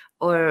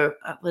 or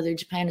whether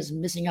Japan is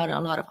missing out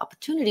on a lot of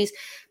opportunities.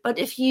 But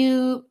if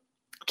you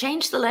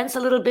change the lens a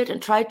little bit and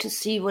try to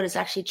see what is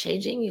actually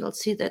changing, you'll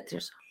see that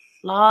there's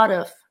a lot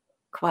of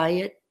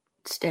quiet,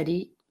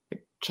 steady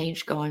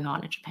change going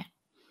on in Japan.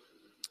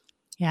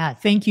 Yeah,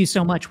 thank you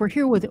so much. We're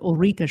here with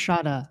Ulrike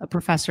Schade, a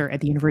professor at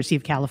the University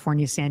of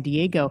California, San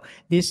Diego.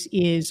 This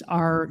is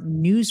our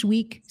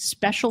Newsweek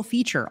special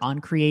feature on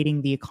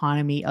creating the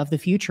economy of the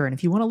future. And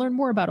if you want to learn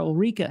more about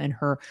Ulrike and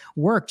her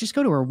work, just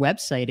go to her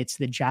website. It's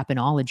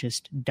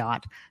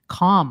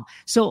thejapanologist.com.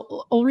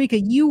 So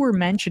Ulrike, you were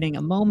mentioning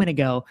a moment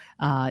ago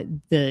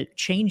the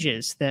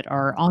changes that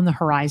are on the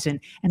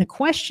horizon. And a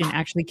question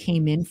actually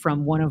came in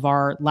from one of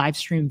our live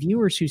stream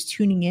viewers who's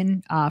tuning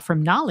in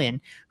from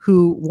Nalin,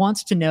 who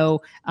wants to know,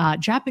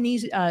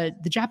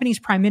 the Japanese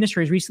prime minister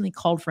has recently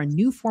called for a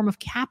new form of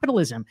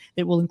capitalism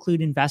that will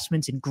include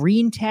investments in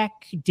green tech,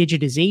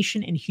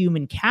 digitization, and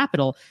human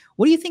capital.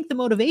 What do you think the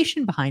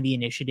motivation behind the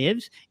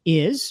initiatives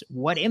is?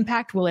 What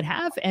impact will it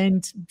have?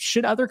 And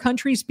should other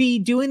countries be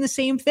doing the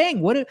same thing?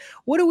 What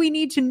do we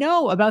need to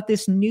know about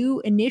this new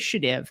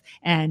initiative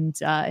and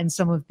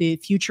some of the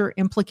future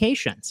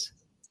implications?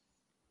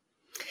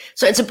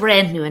 So it's a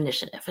brand new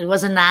initiative. It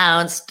was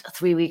announced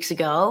 3 weeks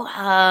ago.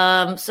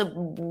 So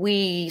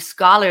we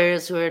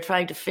scholars who are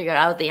trying to figure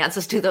out the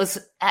answers to those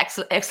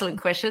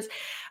excellent questions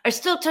are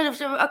still trying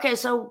to, okay,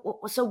 so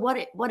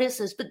what is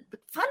this? But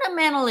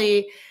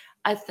fundamentally,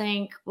 I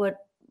think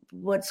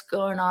what's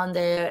going on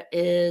there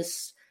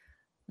is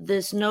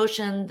this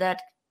notion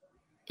that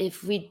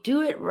if we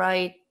do it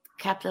right,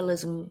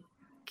 capitalism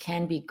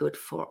can be good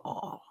for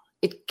all.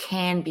 It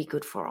can be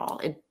good for all.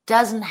 It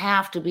doesn't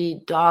have to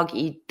be dog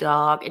eat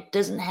dog. It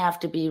doesn't have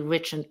to be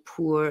rich and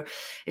poor.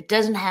 It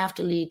doesn't have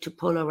to lead to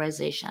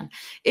polarization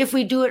if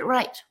we do it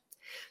right.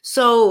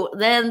 So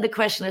then the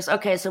question is,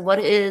 okay, so what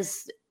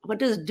does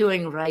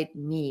doing right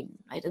mean?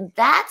 Right? And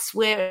that's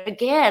where,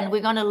 again,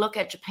 we're going to look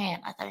at Japan,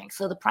 I think.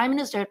 So the prime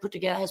minister has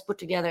put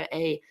together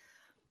a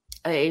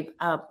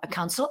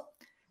council,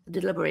 a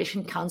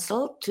deliberation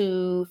council,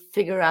 to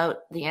figure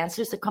out the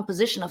answers. The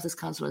composition of this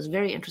council is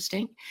very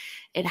interesting.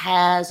 It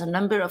has a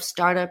number of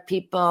startup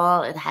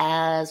people. It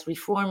has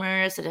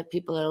reformers. It has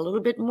people that are a little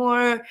bit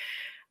more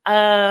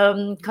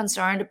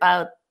concerned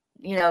about,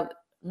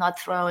 not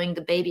throwing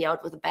the baby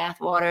out with the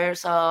bathwater.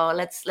 So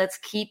let's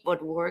keep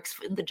what works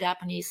in the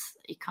Japanese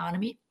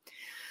economy.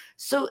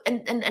 So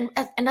and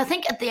I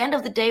think at the end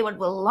of the day, what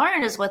we'll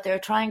learn is what they're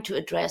trying to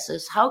address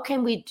is how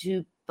can we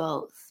do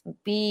both?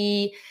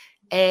 Be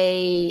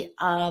a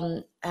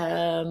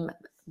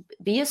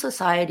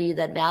society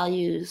that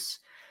values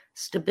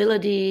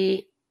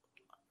stability,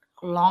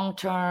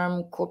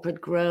 long-term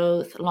corporate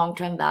growth,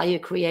 long-term value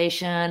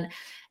creation,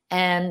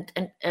 and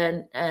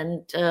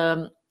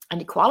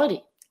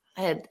equality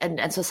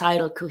and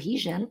societal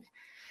cohesion.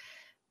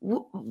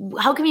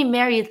 How can we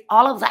marry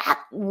all of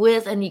that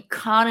with an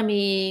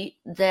economy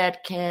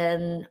that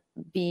can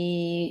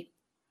be,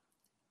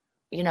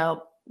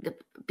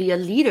 be a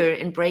leader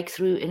in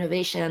breakthrough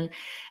innovation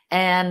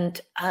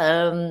and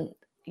a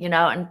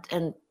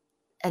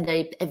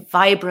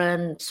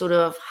vibrant sort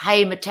of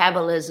high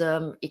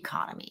metabolism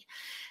economy?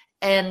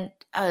 And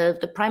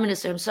the prime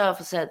minister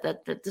himself said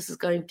that this is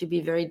going to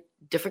be very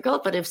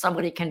difficult, but if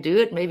somebody can do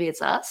it, maybe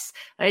it's us,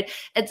 right?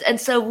 And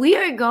so we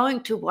are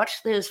going to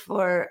watch this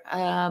for,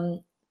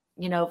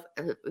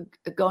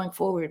 going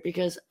forward,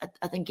 because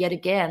I think yet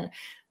again,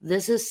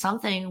 this is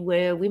something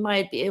where we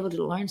might be able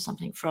to learn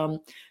something from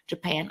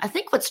Japan. I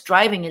think what's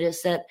driving it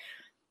is that,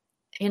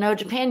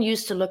 Japan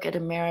used to look at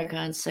America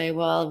and say,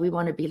 well, we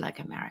want to be like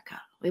America.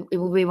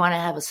 We want to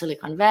have a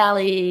Silicon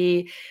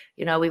Valley,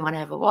 we want to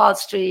have a Wall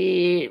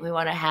Street, we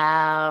want to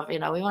have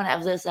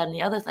this, that, and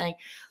the other thing.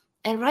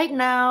 And right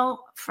now,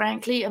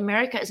 frankly,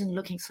 America isn't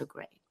looking so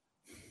great.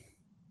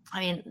 I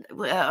mean,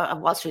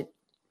 Wall Street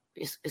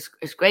is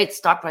great,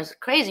 stock price is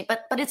crazy,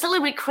 but it's a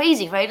little bit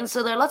crazy, right? And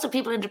so there are lots of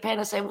people in Japan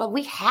that say, well,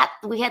 we had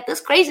this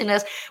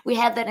craziness, we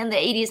had that in the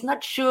 80s,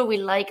 not sure we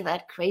like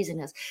that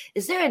craziness.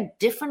 Is there a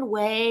different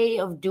way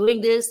of doing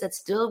this that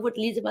still would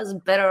leave us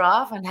better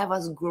off and have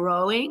us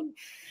growing,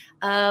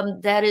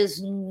 that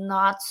is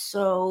not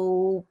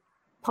so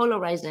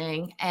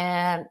polarizing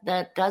and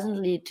that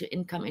doesn't lead to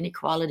income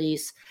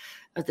inequalities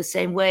the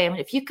same way? I mean,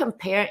 if you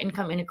compare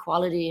income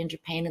inequality in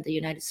Japan and the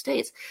United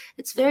States,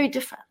 it's very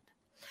different.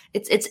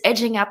 It's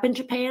edging up in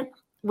Japan,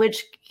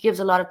 which gives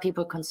a lot of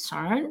people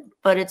concern,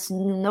 but it's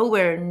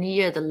nowhere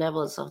near the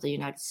levels of the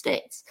United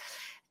States.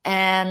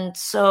 And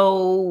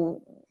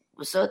so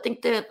I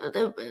think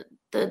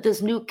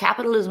this new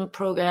capitalism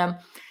program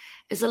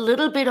is a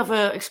little bit of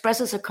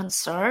expresses a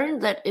concern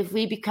that if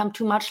we become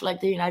too much like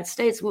the United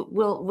States,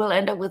 we'll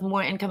end up with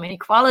more income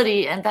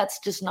inequality, and that's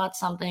just not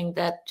something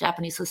that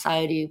Japanese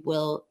society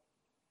will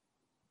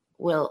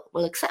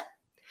accept.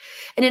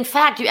 And in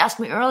fact, you asked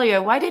me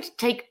earlier, why did it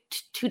take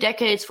 2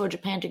 decades for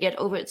Japan to get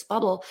over its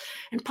bubble?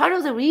 And part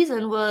of the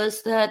reason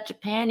was that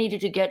Japan needed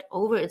to get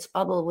over its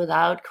bubble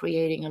without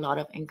creating a lot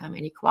of income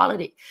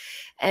inequality.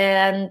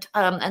 And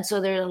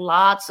so there are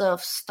lots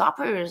of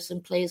stoppers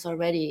in place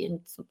already. And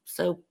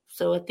so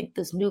I think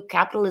this new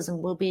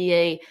capitalism will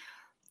be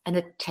an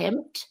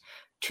attempt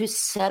to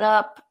set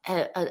up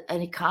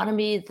an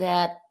economy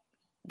that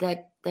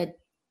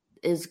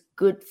is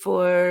good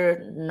for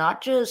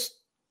not just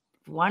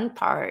one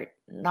part,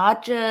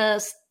 not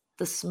just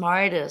the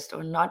smartest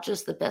or not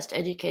just the best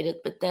educated,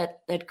 but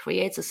that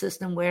creates a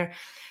system where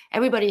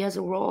everybody has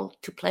a role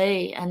to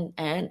play and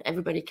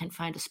everybody can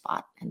find a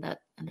spot in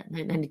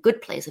a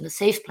good place, in a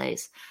safe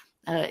place,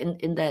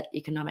 in that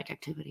economic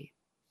activity.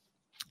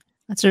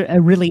 That's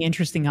a really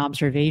interesting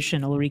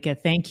observation,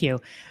 Ulrike. Thank you.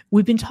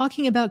 We've been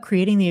talking about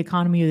creating the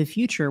economy of the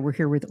future. We're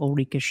here with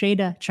Ulrike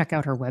Schede. Check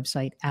out her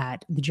website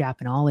at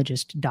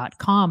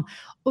thejapanologist.com.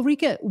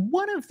 Ulrike,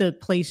 one of the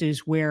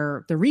places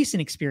where the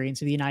recent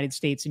experience of the United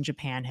States and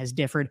Japan has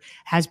differed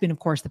has been, of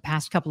course, the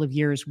past couple of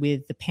years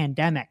with the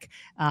pandemic.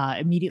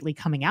 Immediately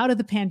coming out of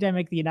the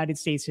pandemic, the United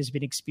States has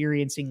been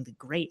experiencing the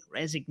great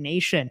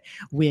resignation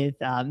with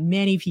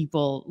many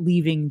people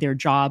leaving their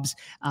jobs.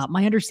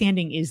 My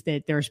understanding is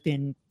that there's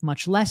been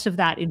much less of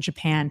that in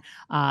Japan.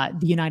 The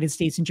United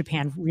States and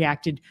Japan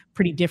reacted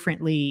pretty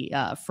differently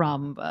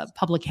from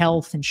public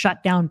health and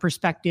shutdown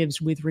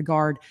perspectives with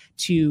regard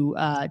to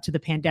the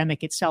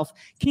pandemic itself.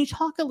 Can you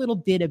talk a little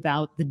bit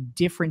about the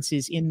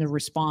differences in the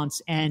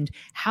response and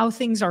how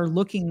things are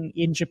looking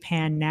in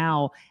Japan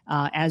now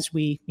as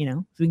we,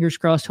 fingers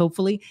crossed,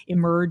 hopefully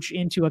emerge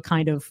into a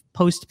kind of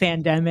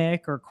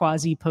post-pandemic or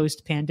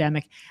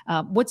quasi-post-pandemic?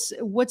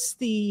 What's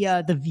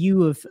the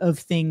view of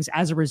things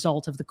as a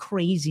result of the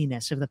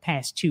craziness of the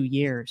past 2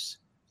 years?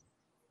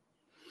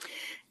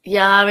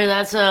 Yeah, I mean,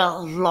 that's a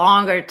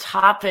longer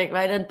topic,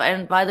 right?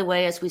 And by the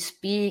way, as we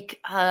speak,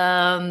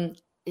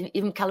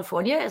 even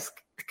California is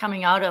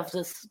coming out of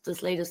this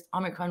latest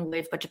Omicron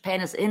wave, but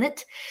Japan is in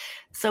it.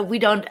 So we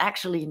don't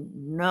actually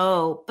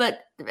know,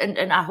 but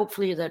and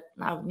hopefully that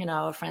now,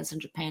 our friends in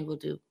Japan will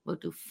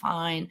do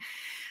fine.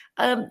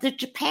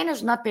 Japan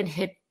has not been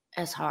hit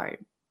as hard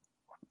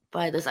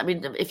by this. I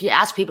mean, if you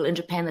ask people in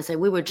Japan, they say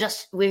we were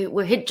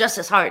hit just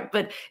as hard.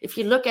 But if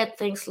you look at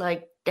things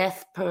like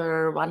death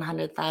per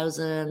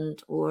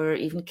 100,000 or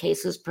even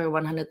cases per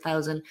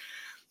 100,000,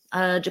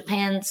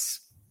 Japan's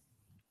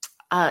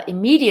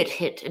immediate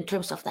hit in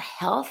terms of the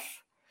health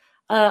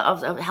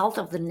of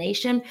the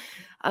nation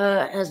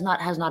has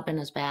not been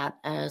as bad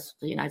as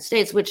the United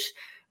States, which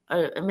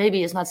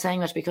maybe is not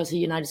saying much because the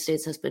United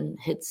States has been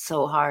hit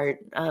so hard.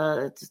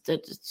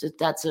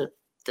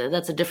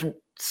 That's a different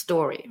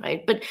story,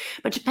 right? But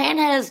Japan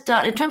has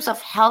done, in terms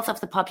of health of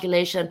the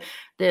population,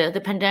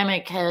 the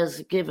pandemic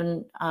has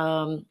given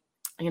shown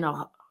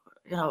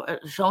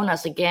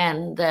us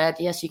again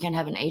that yes, you can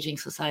have an aging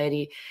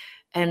society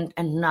and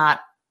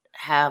not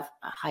have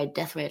a high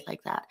death rate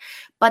like that.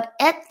 But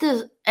at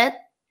the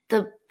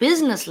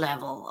business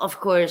level, of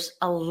course,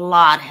 a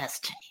lot has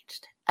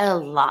changed. A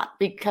lot,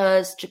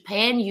 because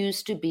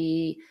Japanese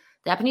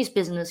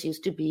business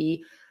used to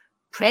be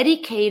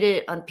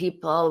predicated on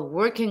people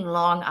working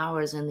long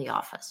hours in the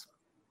office.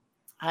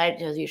 Right?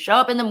 You show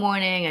up in the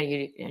morning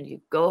and you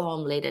go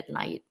home late at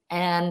night.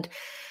 And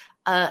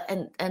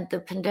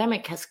the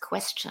pandemic has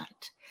questioned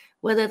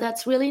whether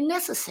that's really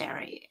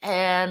necessary.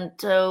 And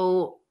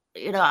so,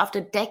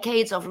 after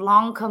decades of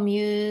long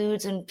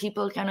commutes and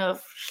people kind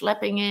of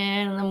schlepping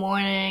in the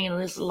morning in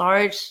these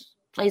large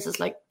places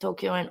like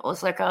Tokyo and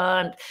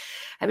Osaka and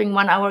having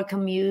 1 hour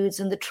commutes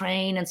in the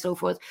train and so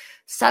forth,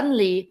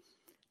 suddenly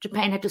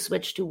Japan had to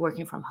switch to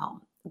working from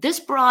home. This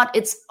brought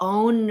its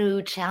own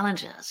new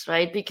challenges,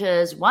 right?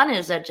 Because one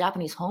is that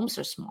Japanese homes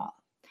are small.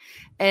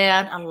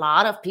 And a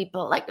lot of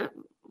people,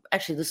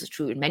 actually this is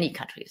true in many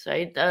countries,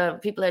 right?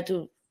 People had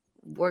to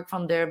work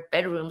from their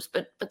bedrooms,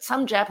 but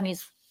some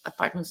Japanese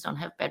apartments don't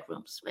have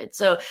bedrooms, right?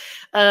 So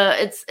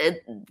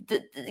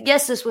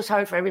yes, this was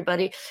hard for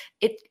everybody.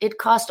 It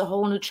caused a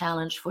whole new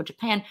challenge for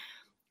Japan.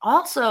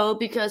 also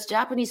because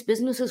Japanese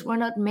businesses were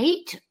not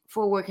made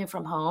for working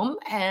from home,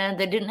 and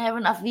they didn't have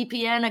enough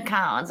VPN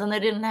accounts, and they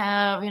didn't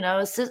have,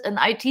 an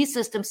IT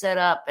system set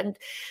up, and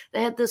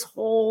they had this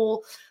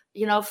whole,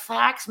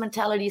 fax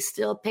mentality,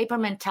 still paper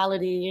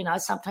mentality. I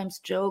sometimes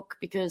joke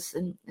because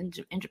in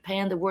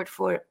Japan, the word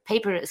for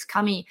paper is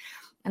kami,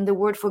 and the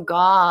word for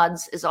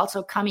gods is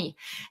also kami.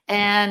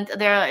 And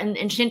there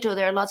in Shinto,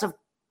 there are lots of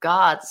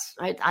gods,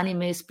 right?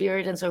 Anime,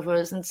 spirit, and so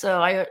forth. And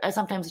so I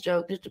sometimes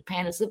joke that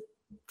Japan is the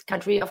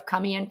country of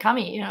kami and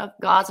kami,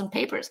 gods and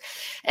papers.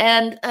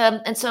 And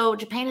so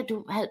Japan had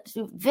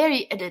to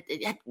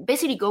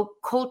basically go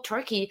cold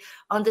turkey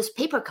on this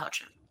paper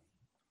culture.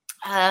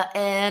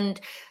 And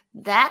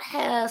that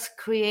has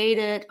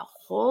created a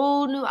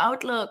whole new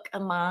outlook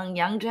among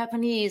young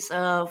Japanese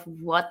of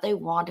what they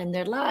want in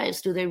their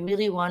lives. Do they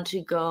really want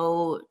to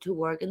go to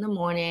work in the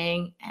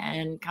morning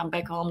and come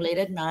back home late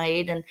at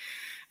night? And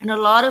a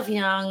lot of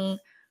younger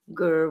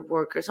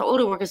workers, or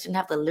older workers, didn't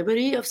have the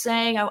liberty of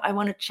saying, I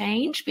want to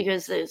change,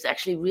 because there's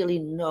actually really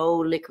no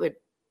liquid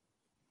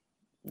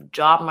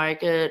job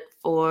market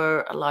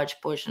for a large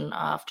portion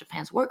of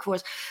Japan's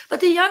workforce. But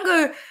the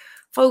younger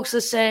folks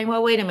are saying,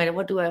 well, wait a minute,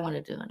 what do I want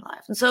to do in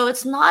life? And so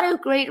it's not a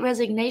great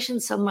resignation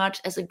so much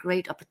as a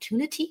great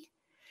opportunity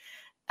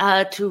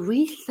to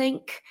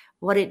rethink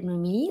what it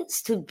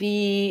means to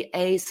be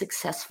a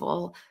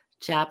successful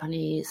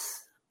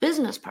Japanese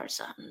business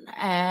person.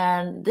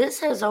 And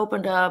this has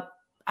opened up,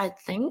 I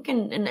think,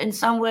 in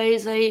some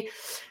ways, a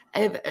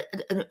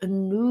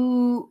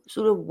new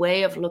sort of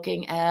way of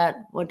looking at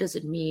what does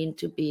it mean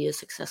to be a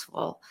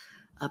successful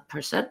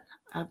person,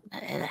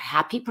 a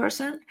happy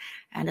person,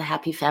 and a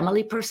happy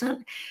family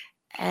person.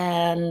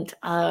 And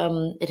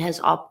it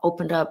has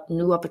opened up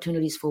new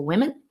opportunities for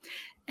women,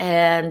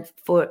 and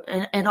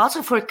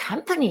also for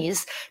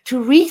companies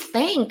to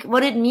rethink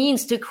what it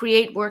means to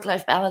create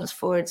work-life balance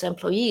for its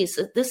employees.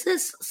 This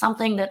is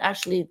something that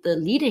actually the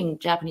leading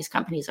Japanese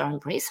companies are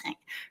embracing.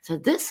 So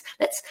let's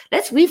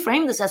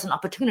reframe this as an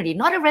opportunity,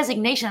 not a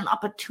resignation, an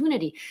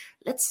opportunity.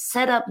 Let's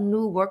set up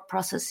new work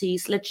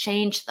processes. Let's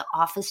change the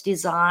office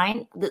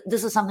design.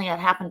 This is something that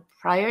happened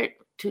prior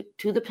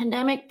to the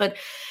pandemic, but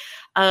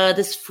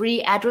this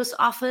free address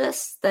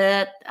office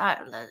that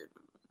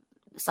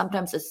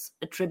sometimes is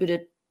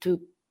attributed to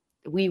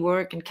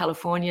WeWork in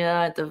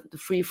California, the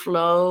free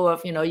flow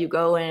of, you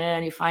go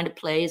in, you find a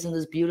place in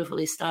this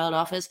beautifully styled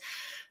office.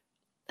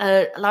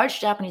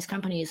 Large Japanese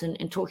companies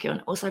in Tokyo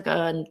and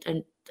Osaka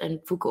and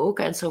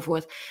Fukuoka and so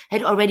forth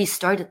had already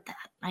started that,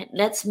 right?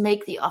 Let's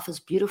make the office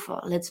beautiful.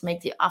 Let's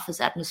make the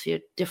office atmosphere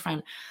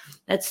different.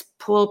 Let's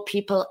pull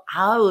people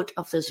out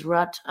of this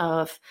rut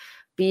of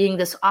being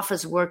this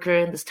office worker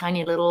in this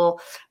tiny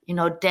little,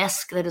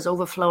 desk that is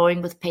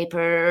overflowing with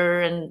paper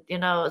and,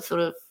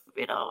 sort of,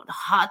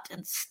 hot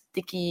and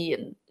sticky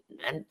and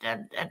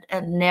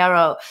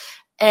narrow,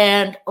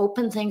 and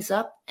open things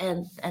up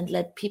and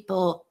let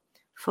people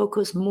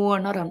focus more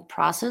not on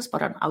process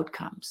but on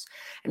outcomes.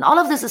 And all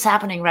of this is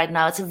happening right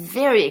now. It's a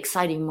very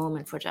exciting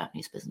moment for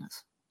Japanese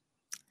business.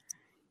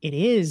 It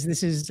is.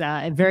 This is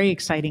a very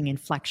exciting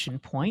inflection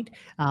point.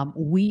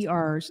 We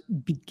are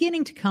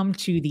beginning to come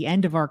to the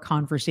end of our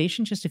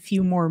conversation, just a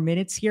few more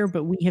minutes here,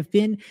 but we have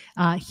been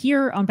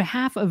here on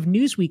behalf of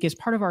Newsweek as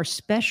part of our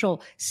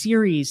special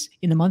series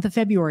in the month of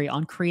February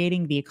on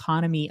creating the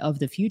economy of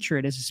the future.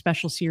 It is a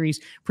special series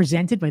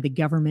presented by the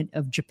government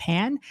of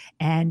Japan,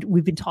 and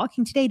we've been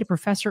talking today to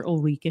Professor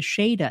Ulrike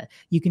Schade.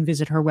 You can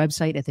visit her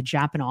website at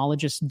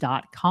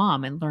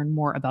thejapanologist.com and learn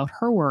more about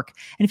her work.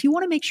 And if you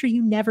want to make sure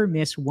you never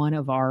miss one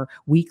of our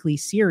weekly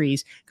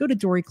series, go to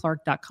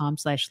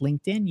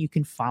doryclark.com/LinkedIn. You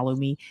can follow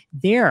me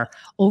there.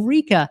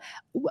 Ulrike,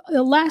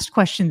 the last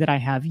question that I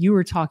have, you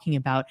were talking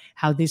about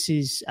how this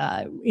is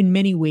in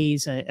many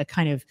ways a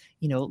kind of,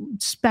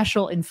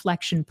 special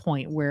inflection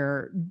point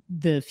where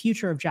the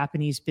future of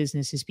Japanese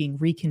business is being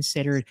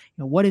reconsidered.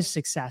 What does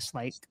success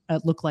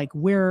look like?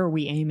 Where are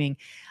we aiming?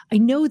 I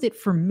know that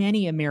for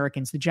many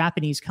Americans, the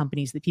Japanese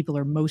companies that people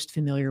are most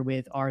familiar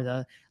with are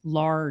the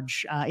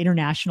large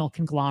international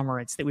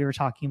conglomerates that we were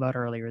talking about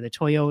earlier, the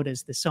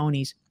Toyotas, the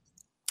Sonys.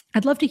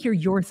 I'd love to hear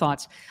your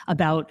thoughts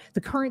about the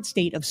current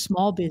state of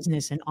small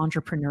business and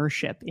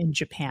entrepreneurship in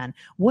Japan.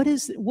 What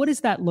does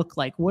that look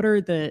like? What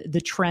are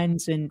the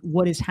trends and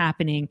what is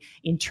happening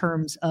in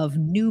terms of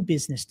new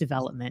business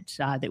development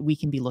that we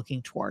can be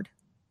looking toward?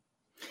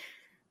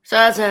 So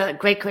that's a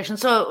great question.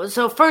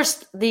 So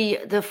first,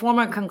 the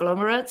former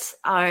conglomerates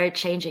are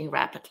changing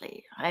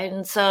rapidly, right?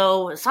 And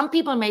so some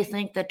people may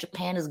think that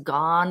Japan is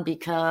gone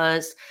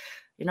because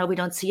we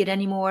don't see it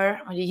anymore.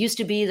 It used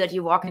to be that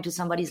you walk into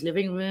somebody's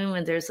living room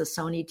and there's a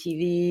Sony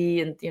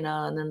TV and,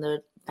 and then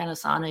the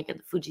Panasonic and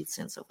the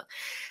Fujitsu and so forth.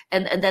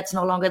 And that's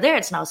no longer there.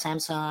 It's now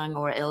Samsung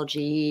or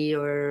LG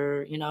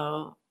or,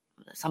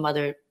 some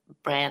other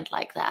brand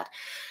like that.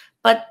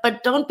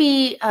 But don't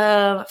be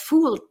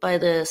fooled by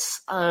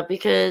this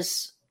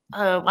because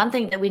one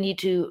thing that we need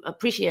to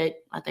appreciate,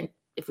 I think,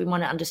 if we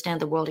want to understand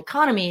the world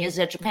economy, is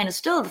that Japan is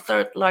still the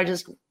third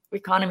largest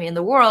economy in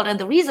the world. And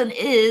the reason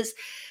is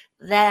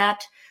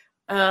that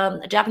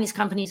Japanese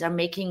companies are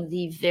making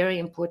the very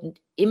important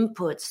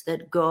inputs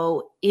that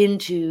go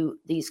into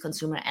these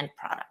consumer end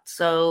products.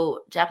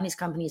 So Japanese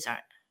companies are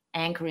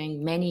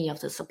anchoring many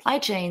of the supply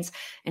chains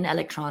in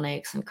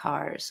electronics and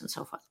cars and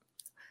so forth.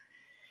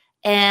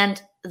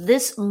 And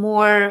this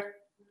more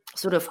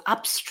sort of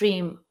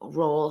upstream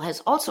role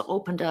has also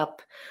opened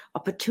up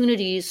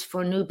opportunities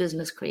for new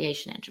business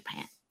creation in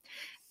Japan.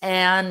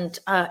 And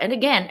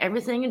again,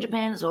 everything in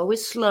Japan is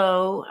always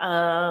slow.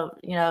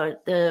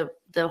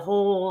 The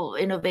whole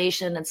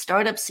innovation and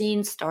startup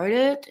scene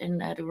started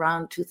at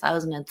around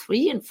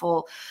 2003 in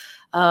full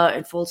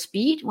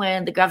speed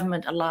when the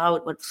government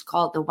allowed what's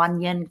called the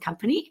 1 yen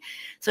company.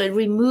 So it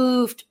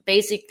removed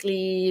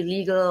basically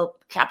legal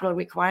capital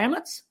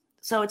requirements.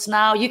 So it's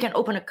now you can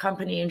open a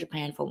company in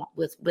Japan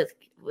with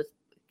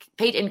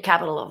paid in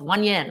capital of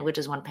 1 yen, which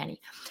is 1 penny.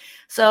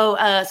 So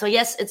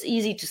yes, it's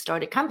easy to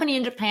start a company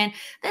in Japan.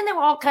 Then there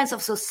were all kinds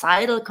of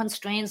societal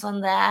constraints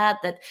on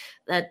that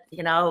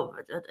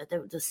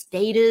the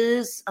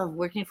status of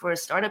working for a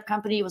startup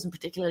company wasn't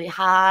particularly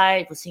high.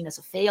 It was seen as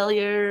a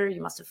failure.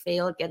 You must have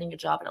failed getting a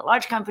job at a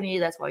large company.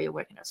 That's why you're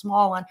working at a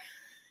small one.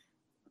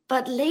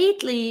 But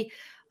lately,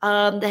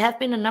 there have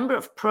been a number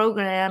of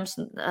programs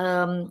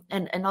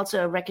and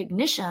also a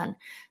recognition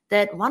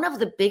that one of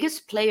the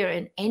biggest player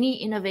in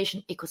any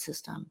innovation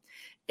ecosystem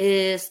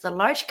is the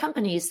large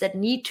companies that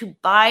need to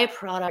buy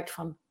product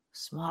from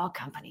small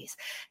companies.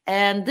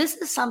 And this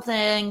is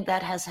something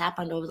that has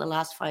happened over the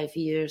last 5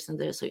 years. And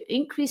there's an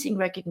increasing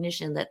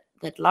recognition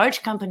that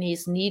large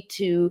companies need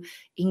to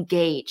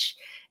engage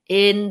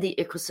in the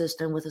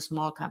ecosystem with the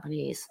small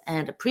companies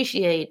and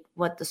appreciate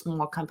what the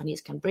small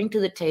companies can bring to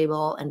the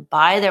table and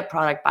buy their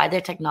product, buy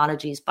their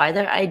technologies, buy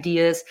their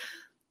ideas,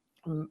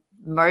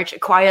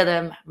 acquire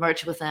them,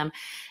 merge with them.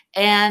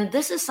 And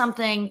this is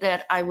something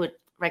that I would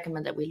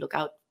recommend that we look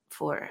out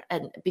for.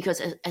 And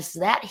because as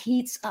that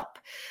heats up,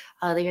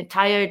 the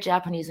entire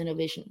Japanese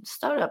innovation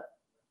startup,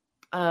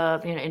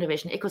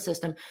 innovation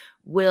ecosystem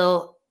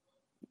will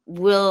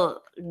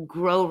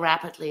grow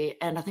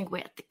rapidly. And I think we're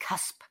at the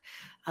cusp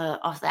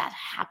of that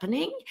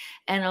happening,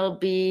 and it'll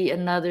be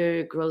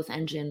another growth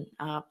engine.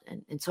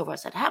 And so far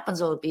as that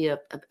happens, it'll be a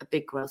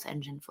big growth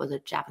engine for the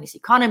Japanese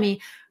economy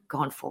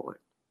going forward.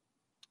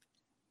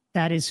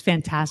 That is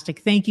fantastic.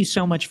 Thank you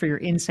so much for your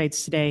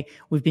insights today.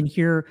 We've been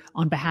here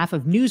on behalf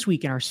of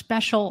Newsweek in our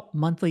special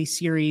monthly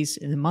series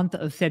in the month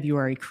of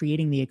February,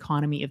 Creating the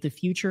Economy of the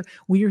Future.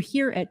 We are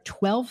here at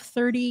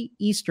 12:30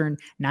 Eastern,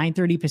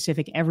 9:30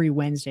 Pacific every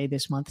Wednesday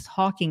this month,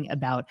 talking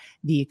about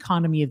the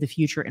economy of the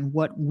future and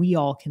what we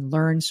all can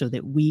learn so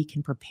that we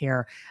can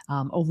prepare.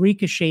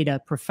 Ulrike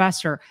Schade,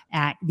 professor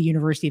at the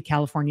University of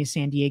California,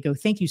 San Diego,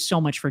 thank you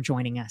so much for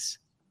joining us.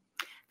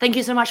 Thank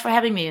you so much for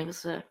having me. It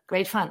was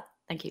great fun.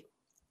 Thank you.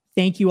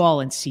 Thank you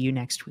all, and see you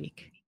next week.